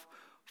himself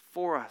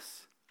for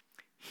us.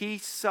 He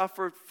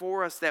suffered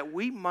for us that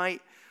we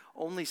might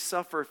only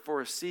suffer for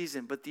a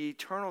season, but the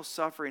eternal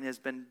suffering has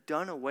been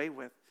done away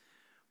with.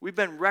 We've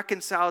been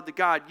reconciled to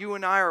God. You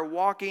and I are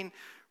walking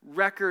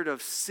record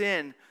of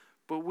sin,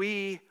 but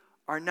we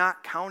are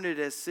not counted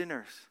as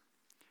sinners.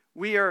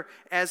 We are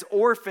as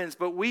orphans,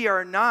 but we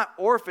are not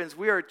orphans.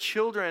 We are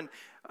children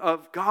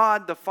of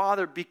God the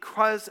Father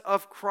because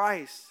of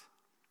Christ.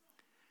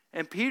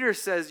 And Peter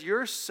says,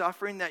 your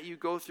suffering that you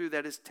go through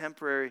that is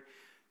temporary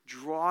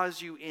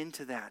draws you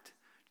into that,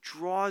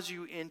 draws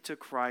you into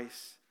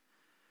Christ,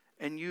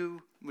 and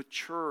you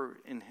mature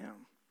in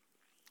him.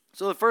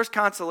 So the first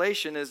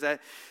consolation is that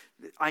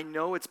I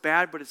know it's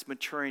bad, but it's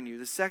maturing you.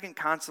 The second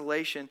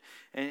consolation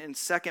and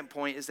second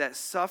point is that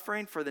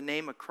suffering for the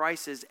name of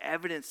Christ is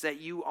evidence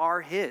that you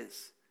are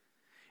his.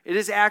 It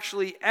is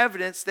actually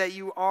evidence that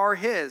you are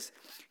his.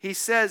 He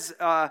says,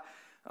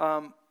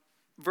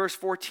 verse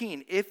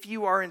 14, if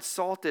you are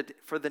insulted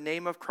for the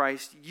name of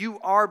Christ, you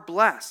are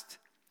blessed,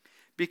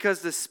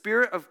 because the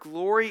Spirit of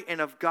glory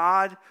and of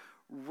God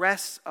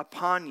rests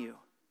upon you.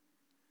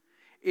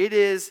 It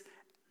is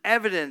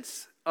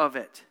evidence of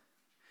it.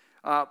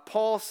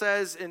 Paul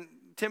says in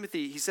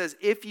Timothy, he says,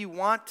 if you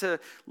want to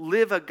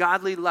live a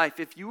godly life,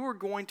 if you are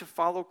going to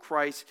follow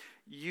Christ,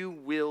 you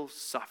will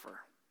suffer.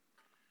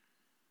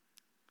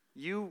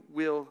 You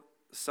will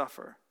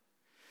suffer.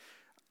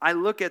 I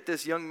look at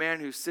this young man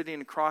who's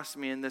sitting across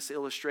me in this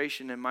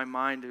illustration in my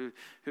mind,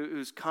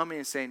 who's coming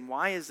and saying,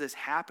 why is this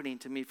happening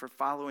to me for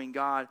following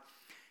God?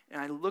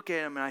 And I look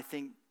at him and I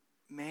think,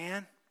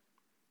 man,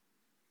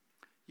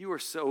 you are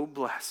so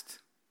blessed.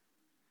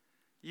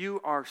 You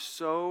are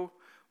so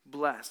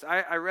blessed.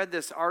 I read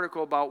this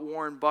article about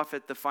Warren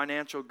Buffett, the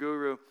financial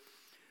guru,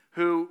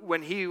 who,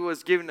 when he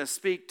was given to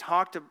speak,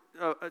 talked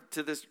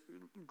to this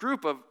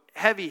group of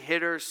heavy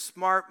hitters,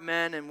 smart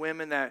men and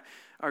women that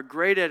are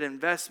great at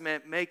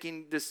investment,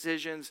 making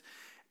decisions.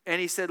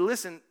 And he said,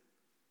 listen,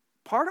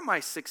 part of my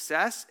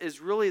success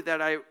is really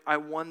that I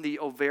won the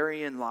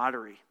ovarian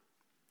lottery.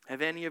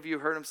 Have any of you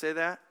heard him say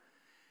that?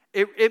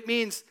 It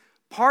means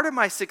part of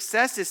my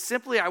success is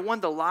simply I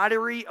won the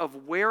lottery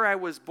of where I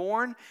was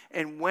born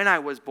and when I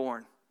was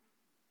born.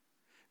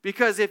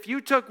 Because if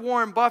you took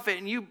Warren Buffett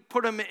and you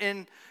put him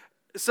in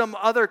some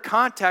other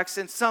context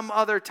and some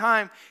other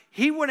time,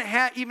 he wouldn't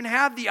even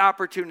have the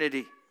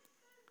opportunity.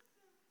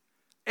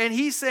 And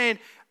he's saying,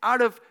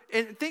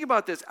 and think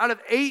about this, out of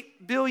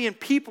 8 billion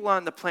people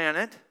on the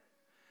planet,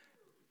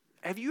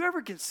 have you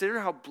ever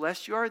considered how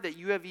blessed you are that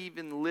you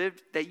even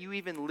live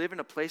in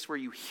a place where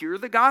you hear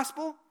the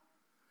gospel?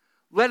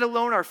 Let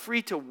alone are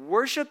free to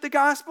worship the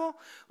gospel,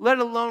 let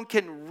alone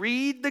can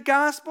read the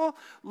gospel,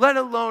 let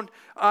alone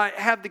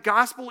have the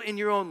gospel in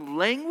your own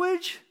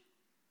language?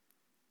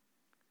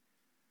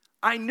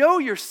 I know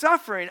you're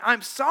suffering.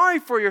 I'm sorry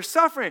for your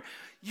suffering.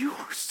 You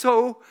are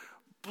so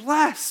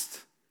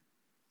blessed.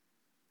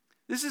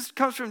 This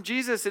comes from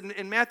Jesus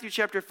in Matthew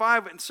chapter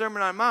 5 in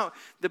Sermon on the Mount,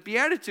 the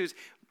Beatitudes.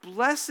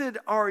 Blessed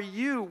are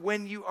you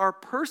when you are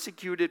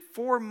persecuted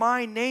for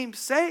my name's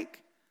sake.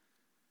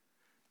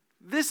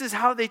 This is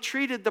how they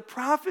treated the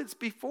prophets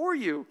before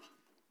you.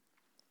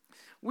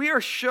 We are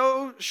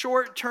so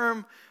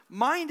short-term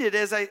minded,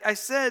 as I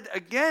said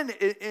again,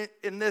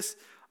 in this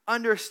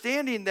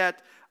understanding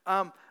that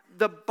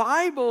the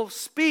Bible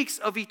speaks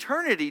of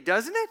eternity,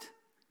 doesn't it?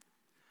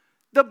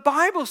 The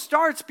Bible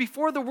starts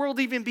before the world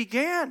even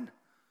began.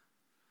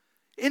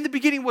 In the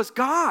beginning was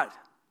God.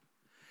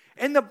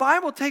 And the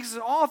Bible takes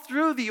us all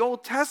through the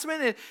Old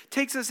Testament. It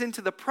takes us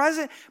into the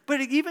present,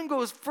 but it even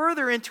goes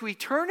further into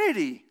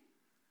eternity.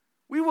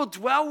 We will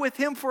dwell with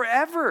him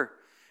forever.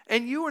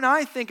 And you and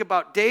I think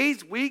about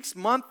days, weeks,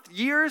 months,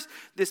 years,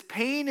 this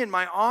pain in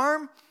my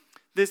arm,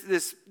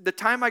 the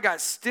time I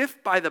got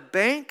stiffed by the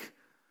bank.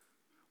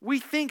 We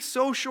think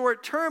so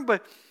short term,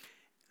 but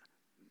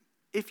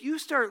if you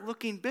start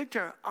looking big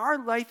term,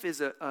 our life is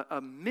a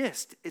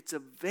mist. It's a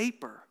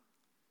vapor.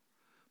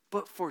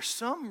 But for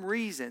some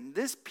reason,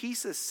 this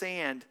piece of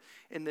sand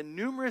and the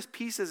numerous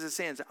pieces of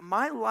sand,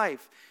 my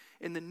life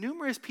and the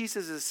numerous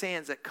pieces of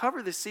sand that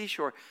cover the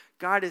seashore,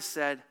 God has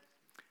said,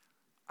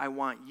 I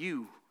want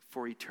you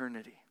for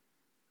eternity.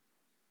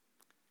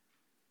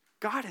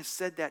 God has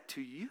said that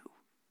to you.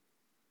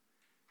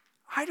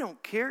 I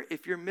don't care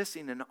if you're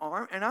missing an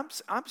arm. And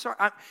I'm sorry.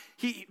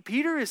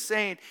 Peter is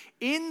saying,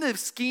 in the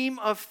scheme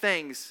of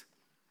things,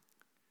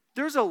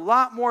 there's a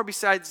lot more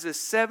besides the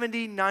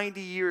 70,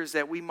 90 years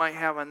that we might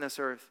have on this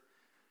earth.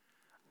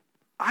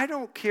 I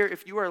don't care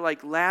if you are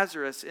like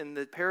Lazarus in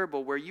the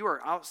parable where you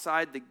are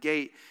outside the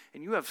gate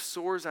and you have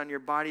sores on your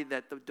body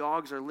that the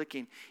dogs are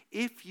licking.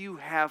 If you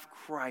have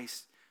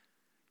Christ,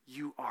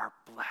 you are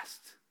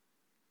blessed.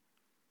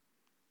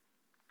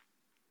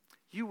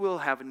 You will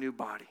have a new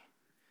body.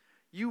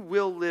 You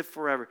will live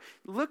forever.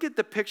 Look at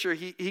the picture.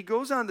 He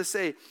goes on to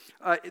say,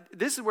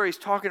 this is where he's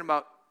talking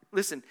about,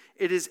 listen,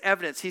 it is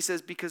evidence. He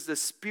says, because the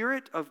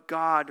Spirit of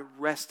God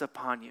rests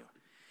upon you.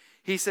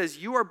 He says,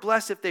 you are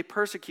blessed if they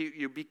persecute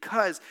you,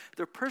 because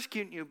they're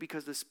persecuting you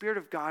because the Spirit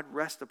of God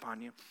rests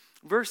upon you.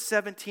 Verse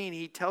 17,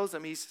 he tells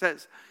them, he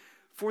says,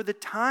 for the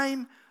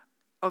time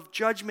of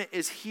judgment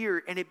is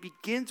here, and it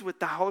begins with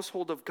the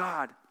household of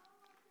God.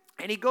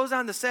 And he goes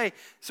on to say,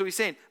 so he's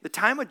saying, the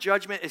time of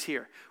judgment is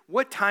here.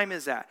 What time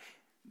is that?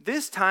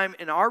 This time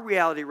in our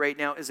reality right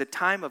now is a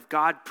time of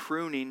God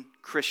pruning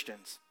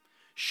Christians,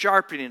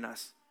 sharpening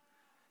us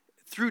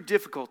through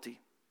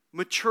difficulty,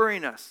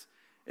 maturing us.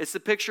 It's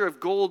the picture of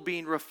gold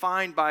being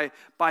refined by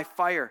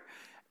fire.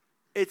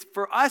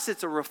 For us,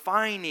 it's a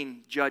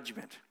refining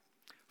judgment.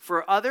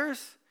 For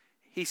others,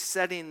 he's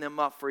setting them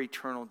up for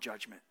eternal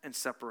judgment and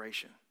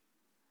separation.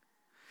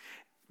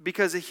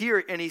 Because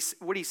here, and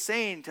what he's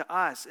saying to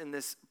us in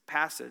this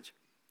passage,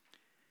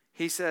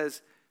 he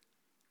says,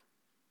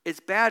 it's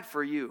bad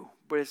for you,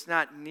 but it's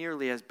not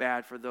nearly as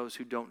bad for those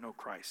who don't know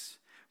Christ.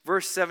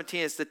 Verse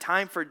 17, it's the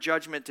time for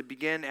judgment to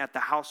begin at the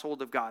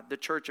household of God, the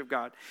church of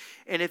God.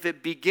 And if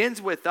it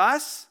begins with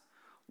us,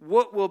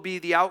 what will be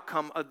the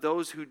outcome of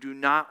those who do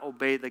not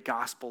obey the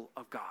gospel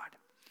of God?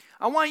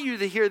 I want you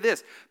to hear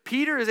this.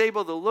 Peter is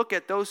able to look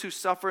at those who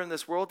suffer in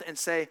this world and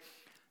say,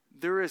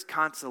 there is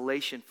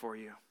consolation for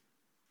you.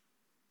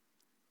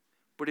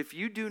 But if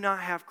you do not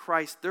have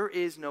Christ, there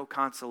is no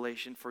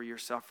consolation for your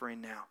suffering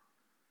now.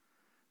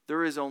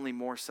 There is only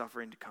more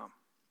suffering to come.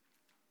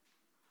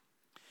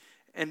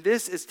 And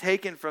this is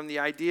taken from the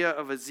idea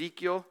of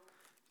Ezekiel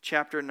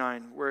chapter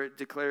 9, where it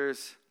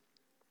declares,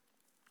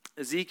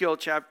 Ezekiel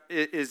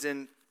is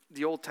in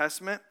the Old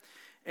Testament,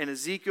 and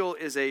Ezekiel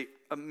is an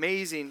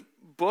amazing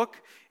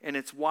book, and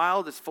it's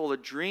wild, it's full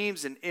of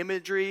dreams and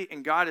imagery,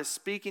 and God is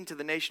speaking to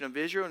the nation of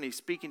Israel, and he's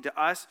speaking to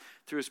us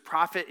through his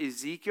prophet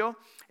Ezekiel.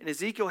 And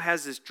Ezekiel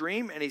has this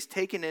dream, and he's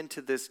taken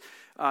into this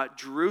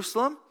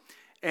Jerusalem,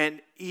 and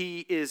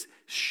he is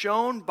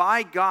shown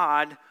by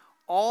God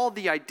all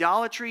the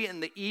idolatry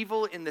and the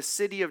evil in the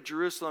city of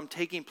Jerusalem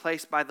taking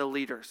place by the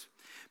leaders.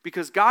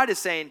 Because God is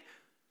saying,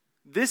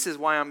 this is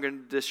why I'm going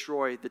to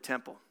destroy the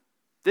temple.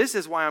 This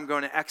is why I'm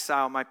going to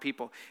exile my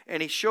people.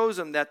 And he shows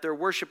them that they're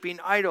worshiping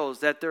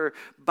idols, that they're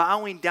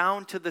bowing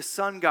down to the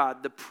sun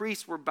god. The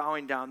priests were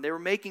bowing down. They were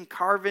making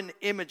carven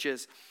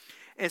images.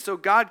 And so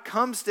God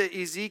comes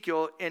to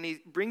Ezekiel and he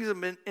brings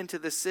them into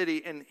the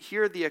city, and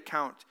hear the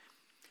account.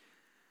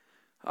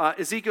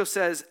 Ezekiel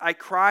says, I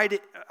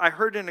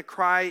heard a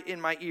cry in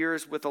my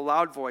ears with a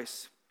loud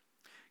voice.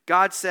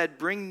 God said,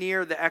 bring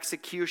near the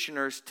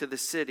executioners to the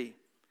city.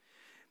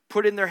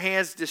 Put in their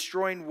hands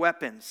destroying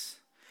weapons.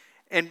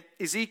 And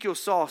Ezekiel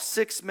saw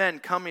 6 men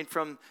coming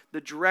from the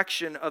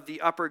direction of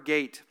the upper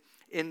gate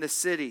in the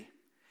city.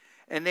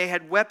 And they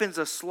had weapons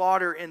of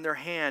slaughter in their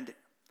hand.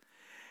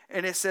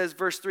 And it says,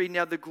 verse 3,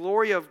 now the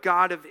glory of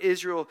God of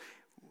Israel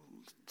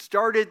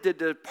started to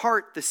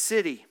depart the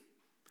city.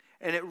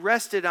 And it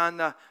rested on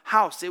the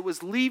house. It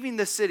was leaving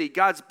the city.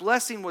 God's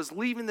blessing was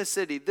leaving the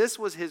city. This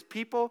was his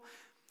people,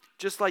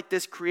 just like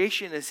this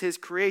creation is his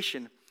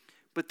creation.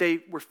 But they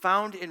were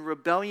found in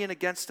rebellion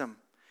against him.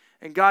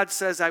 And God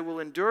says, I will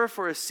endure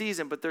for a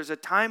season, but there's a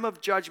time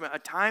of judgment, a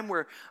time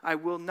where I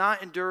will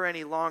not endure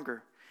any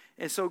longer.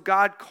 And so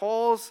God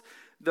calls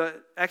the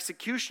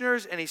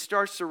executioners, and he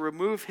starts to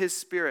remove his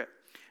spirit.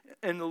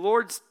 And the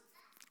Lord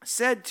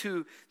said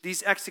to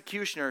these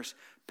executioners,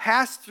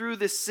 pass through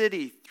the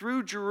city,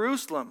 through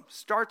Jerusalem,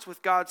 starts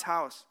with God's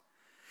house,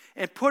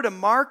 and put a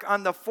mark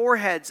on the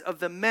foreheads of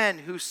the men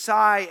who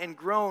sigh and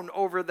groan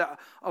over the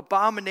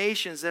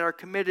abominations that are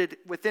committed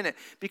within it.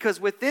 Because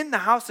within the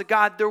house of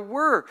God, there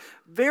were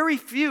very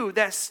few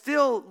that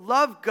still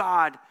loved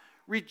God,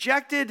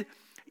 rejected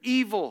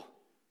evil,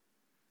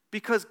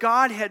 because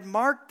God had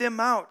marked them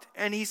out.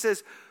 And he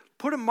says,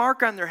 put a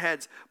mark on their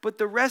heads, but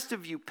the rest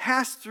of you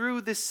pass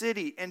through the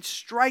city and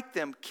strike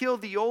them, kill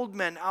the old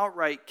men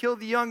outright, kill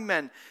the young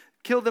men,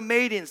 kill the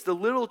maidens, the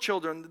little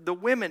children, the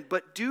women,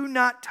 but do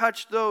not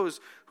touch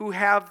those who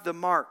have the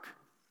mark.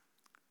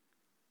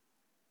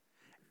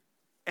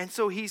 And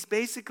so he's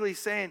basically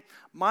saying,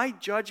 my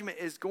judgment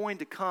is going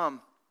to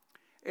come,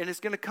 and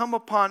it's going to come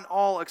upon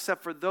all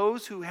except for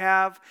those who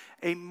have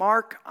a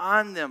mark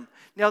on them.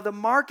 Now, the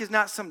mark is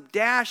not some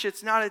dash.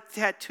 It's not a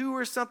tattoo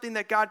or something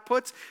that God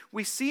puts.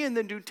 We see in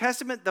the New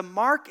Testament, the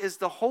mark is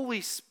the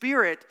Holy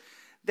Spirit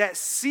that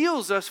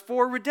seals us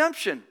for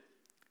redemption.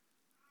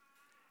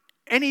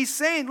 And he's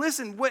saying,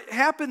 listen, what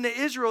happened to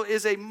Israel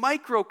is a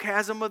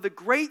microcosm of the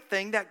great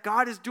thing that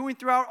God is doing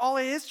throughout all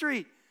of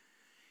history.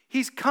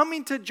 He's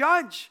coming to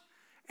judge.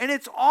 And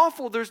it's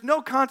awful. There's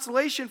no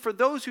consolation for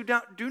those who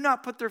do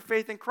not put their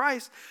faith in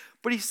Christ.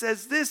 But he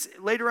says this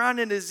later on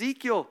in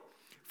Ezekiel,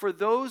 for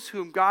those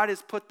whom God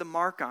has put the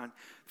mark on.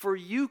 For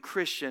you,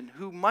 Christian,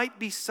 who might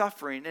be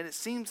suffering, and it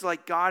seems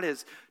like God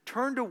has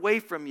turned away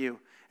from you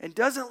and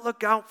doesn't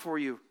look out for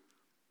you.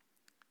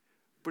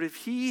 But if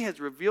he has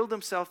revealed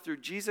himself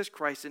through Jesus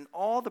Christ and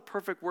all the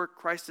perfect work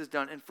Christ has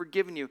done and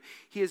forgiven you,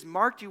 he has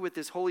marked you with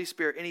his Holy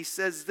Spirit. And he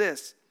says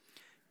this,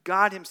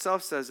 God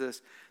himself says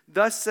this,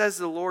 thus says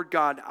the Lord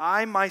God,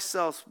 I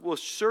myself will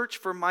search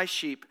for my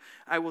sheep.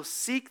 I will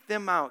seek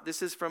them out.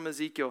 This is from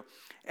Ezekiel.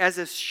 As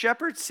a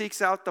shepherd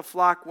seeks out the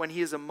flock when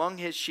he is among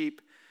his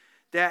sheep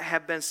that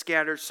have been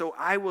scattered, so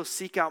I will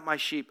seek out my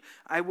sheep.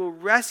 I will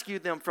rescue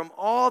them from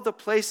all the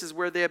places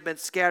where they have been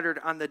scattered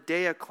on the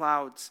day of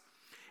clouds.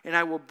 And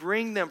I will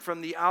bring them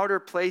from the outer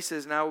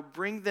places, and I will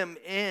bring them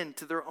in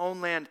to their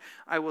own land.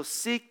 I will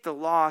seek the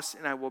lost,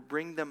 and I will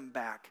bring them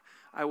back.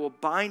 I will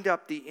bind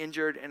up the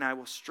injured, and I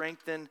will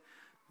strengthen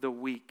the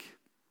weak.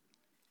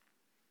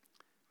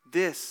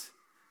 This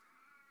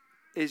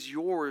is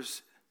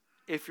yours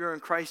if you're in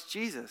Christ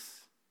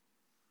Jesus.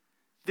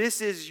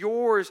 This is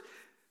yours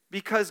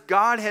because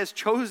God has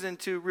chosen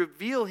to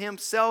reveal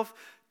himself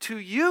to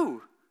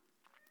you.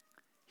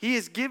 He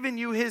has given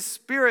you his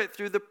Spirit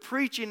through the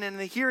preaching and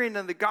the hearing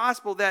of the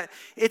gospel, that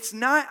it's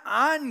not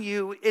on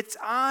you, it's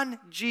on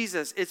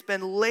Jesus. It's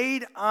been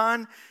laid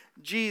on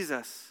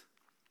Jesus.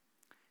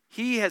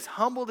 He has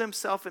humbled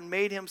himself and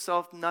made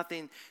himself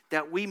nothing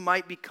that we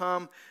might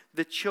become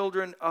the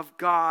children of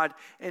God,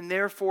 and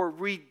therefore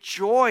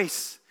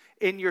rejoice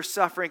in your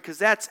suffering, because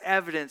that's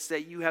evidence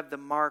that you have the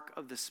mark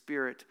of the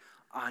Spirit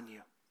on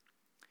you.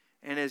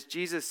 And as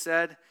Jesus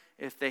said,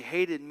 if they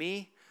hated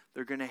me,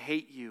 they're going to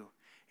hate you.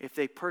 If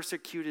they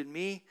persecuted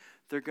me,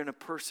 they're going to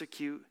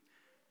persecute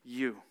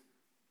you.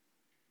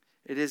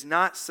 It is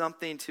not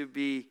something to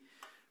be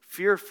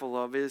fearful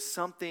of. It is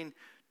something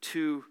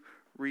to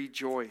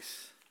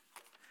rejoice.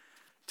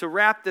 To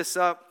wrap this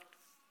up,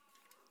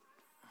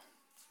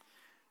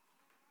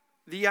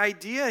 the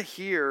idea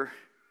here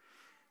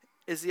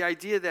is the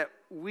idea that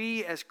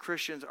we as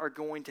Christians are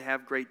going to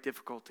have great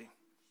difficulty.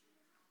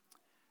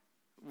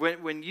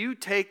 When you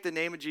take the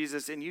name of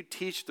Jesus and you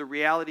teach the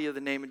reality of the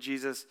name of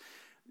Jesus,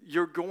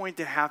 you're going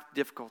to have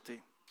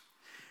difficulty.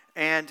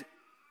 And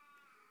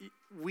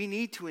we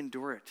need to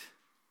endure it.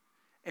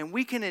 And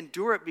we can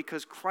endure it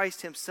because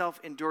Christ himself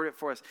endured it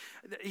for us.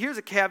 Here's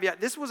a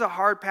caveat. This was a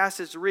hard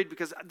passage to read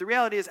because the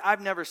reality is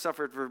I've never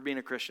suffered for being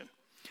a Christian.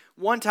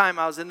 One time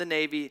I was in the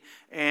Navy,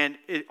 and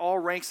it all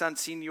ranks on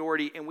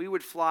seniority, and we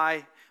would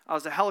fly. I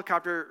was a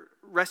helicopter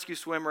rescue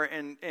swimmer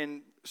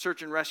and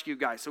search and rescue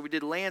guy. So we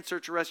did land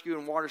search and rescue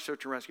and water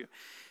search and rescue.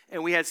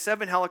 And we had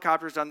 7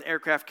 helicopters on the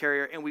aircraft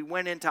carrier, and we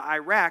went into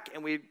Iraq,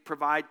 and we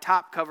provide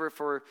top cover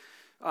for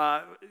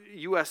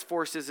U.S.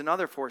 forces and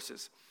other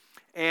forces.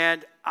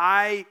 And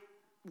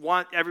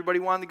everybody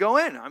wanted to go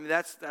in. I mean,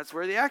 that's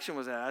where the action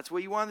was at. That's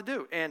what you wanted to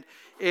do. And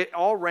it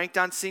all ranked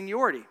on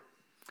seniority.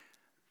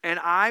 And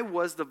I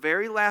was the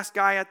very last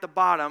guy at the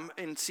bottom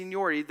in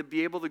seniority to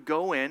be able to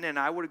go in, and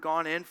I would have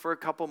gone in for a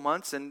couple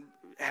months and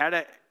had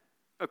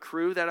a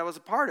crew that I was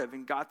a part of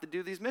and got to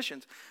do these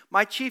missions.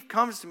 My chief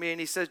comes to me and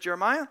he says,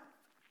 Jeremiah,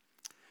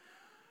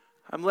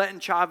 I'm letting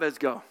Chavez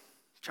go.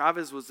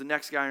 Chavez was the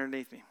next guy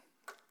underneath me.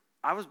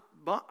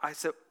 I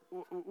said,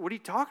 what are you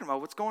talking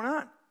about? What's going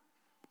on?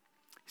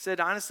 He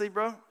said, honestly,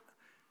 bro,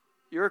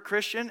 you're a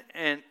Christian,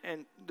 and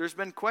there's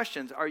been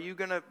questions. Are you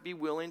going to be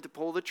willing to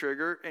pull the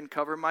trigger and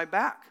cover my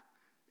back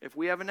if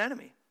we have an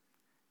enemy?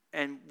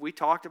 And we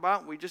talked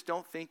about it. We just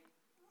don't think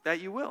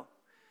that you will.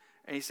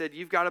 And he said,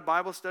 you've got a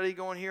Bible study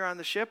going here on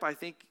the ship. I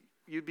think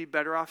you'd be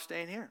better off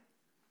staying here.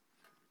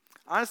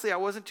 Honestly, I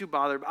wasn't too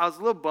bothered. I was a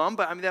little bummed,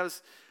 but I mean,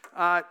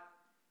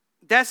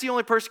 that's the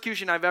only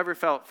persecution I've ever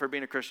felt for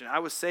being a Christian. I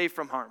was saved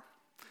from harm.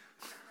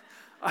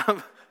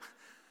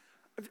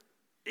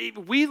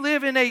 We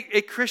live in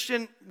a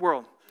Christian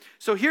world.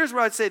 So here's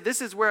what I'd say.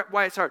 This is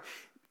why it's hard.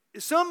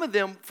 Some of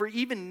them, for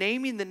even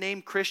naming the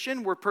name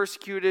Christian, were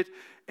persecuted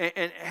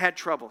and had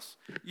troubles.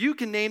 You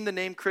can name the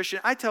name Christian.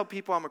 I tell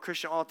people I'm a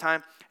Christian all the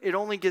time. It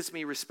only gives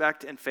me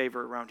respect and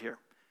favor around here.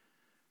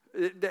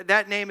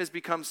 That name has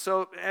become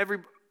so,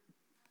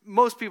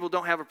 most people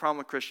don't have a problem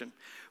with Christian.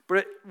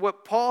 But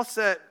what Paul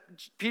said,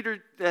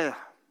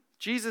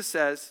 Jesus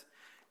says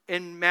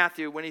in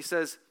Matthew when he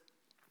says,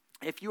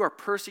 if you are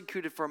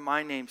persecuted for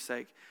my name's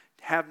sake,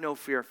 have no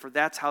fear, for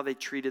that's how they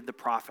treated the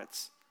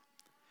prophets.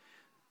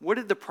 What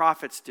did the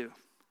prophets do?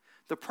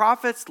 The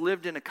prophets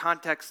lived in a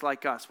context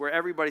like us, where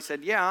everybody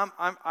said, yeah,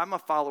 I'm a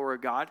follower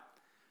of God.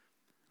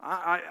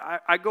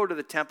 I go to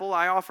the temple,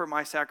 I offer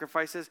my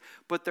sacrifices,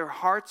 but their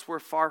hearts were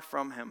far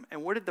from him.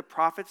 And what did the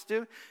prophets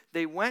do?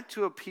 They went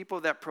to a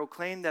people that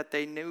proclaimed that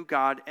they knew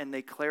God, and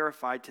they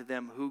clarified to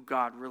them who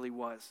God really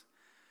was,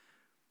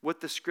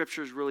 what the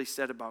scriptures really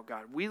said about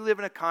God. We live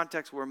in a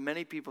context where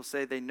many people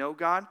say they know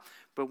God,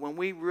 but when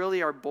we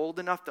really are bold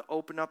enough to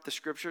open up the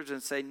scriptures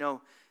and say,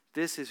 no,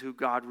 this is who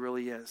God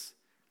really is.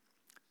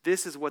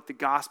 This is what the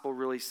gospel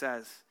really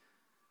says,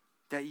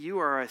 that you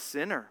are a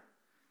sinner,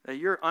 that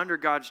you're under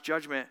God's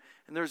judgment,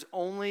 and there's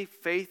only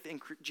faith in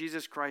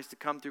Jesus Christ to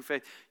come through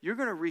faith. You're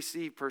going to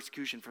receive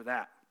persecution for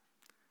that.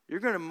 you're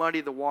going to muddy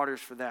the waters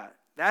for that.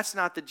 That's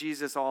not the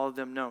Jesus all of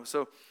them know.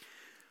 So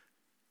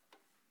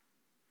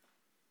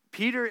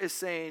Peter is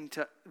saying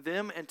to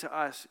them and to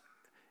us,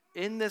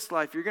 in this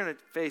life, you're going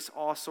to face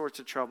all sorts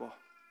of trouble.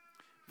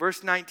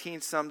 Verse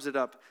 19 sums it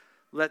up.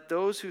 Let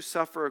those who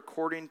suffer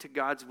according to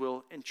God's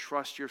will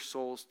entrust your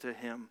souls to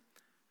him,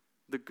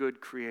 the good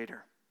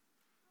creator.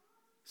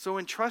 So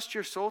entrust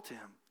your soul to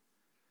him.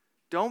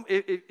 Don't,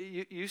 if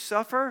you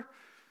suffer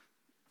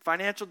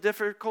financial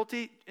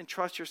difficulty,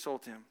 entrust your soul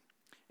to him.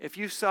 If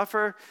you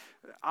suffer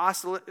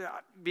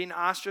being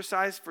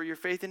ostracized for your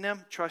faith in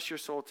him, trust your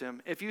soul to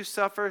him. If you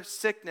suffer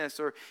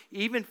sickness or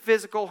even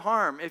physical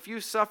harm, if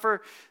you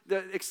suffer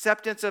the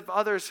acceptance of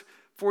others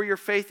for your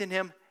faith in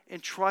him,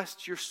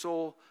 entrust your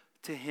soul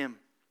to him.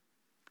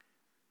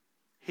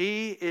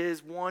 He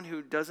is one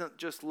who doesn't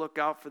just look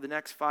out for the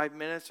next 5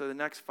 minutes or the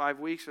next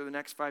 5 weeks or the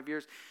next 5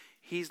 years.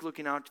 He's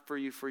looking out for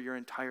you for your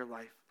entire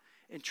life.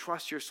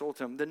 Entrust your soul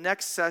to him. The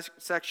next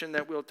section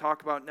that we'll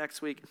talk about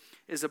next week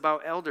is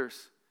about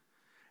elders.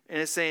 And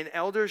it's saying,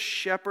 elders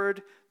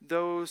shepherd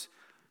those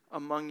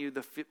among you,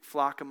 the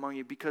flock among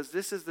you, because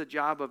this is the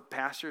job of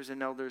pastors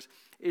and elders.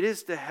 It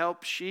is to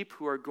help sheep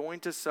who are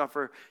going to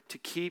suffer to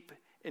keep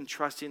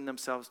entrusting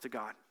themselves to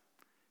God,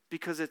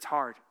 because it's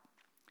hard.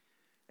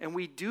 And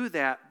we do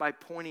that by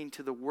pointing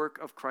to the work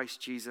of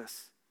Christ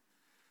Jesus.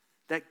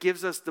 That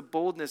gives us the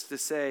boldness to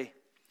say,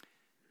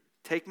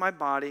 take my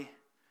body,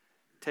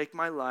 take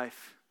my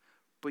life,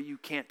 but you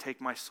can't take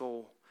my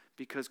soul,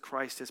 because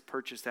Christ has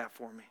purchased that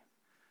for me.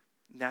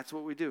 And that's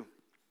what we do.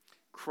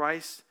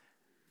 Christ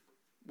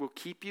will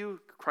keep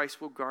you.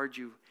 Christ will guard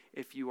you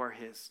if you are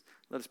his.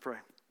 Let us pray.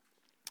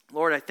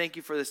 Lord, I thank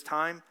you for this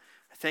time.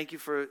 I thank you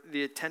for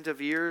the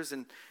attentive ears.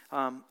 And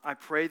I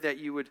pray that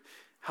you would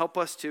help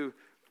us to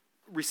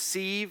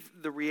receive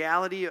the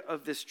reality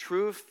of this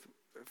truth,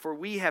 for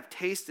we have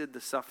tasted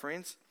the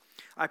sufferings.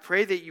 I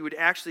pray that you would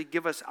actually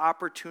give us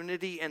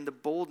opportunity and the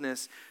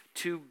boldness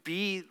to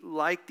be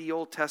like the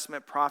Old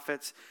Testament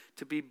prophets,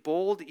 to be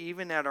bold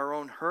even at our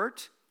own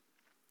hurt,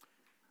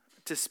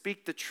 to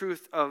speak the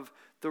truth of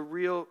the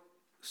real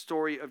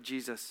story of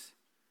Jesus,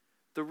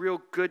 the real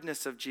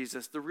goodness of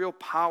Jesus, the real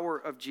power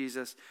of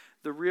Jesus,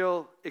 the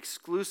real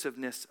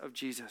exclusiveness of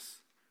Jesus.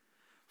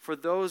 For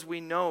those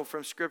we know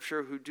from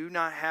Scripture who do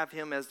not have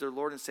him as their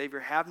Lord and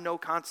Savior, have no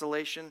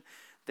consolation.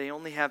 They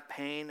only have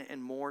pain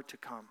and more to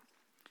come.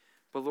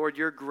 But Lord,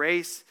 your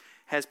grace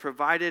has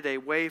provided a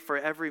way for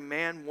every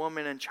man,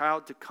 woman, and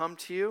child to come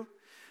to you,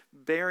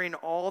 bearing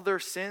all their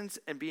sins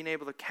and being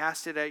able to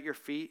cast it at your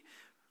feet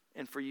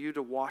and for you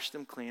to wash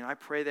them clean. I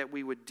pray that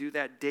we would do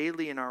that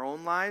daily in our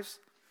own lives.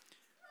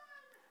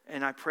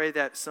 And I pray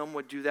that some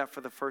would do that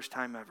for the first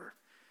time ever.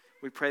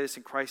 We pray this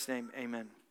in Christ's name. Amen.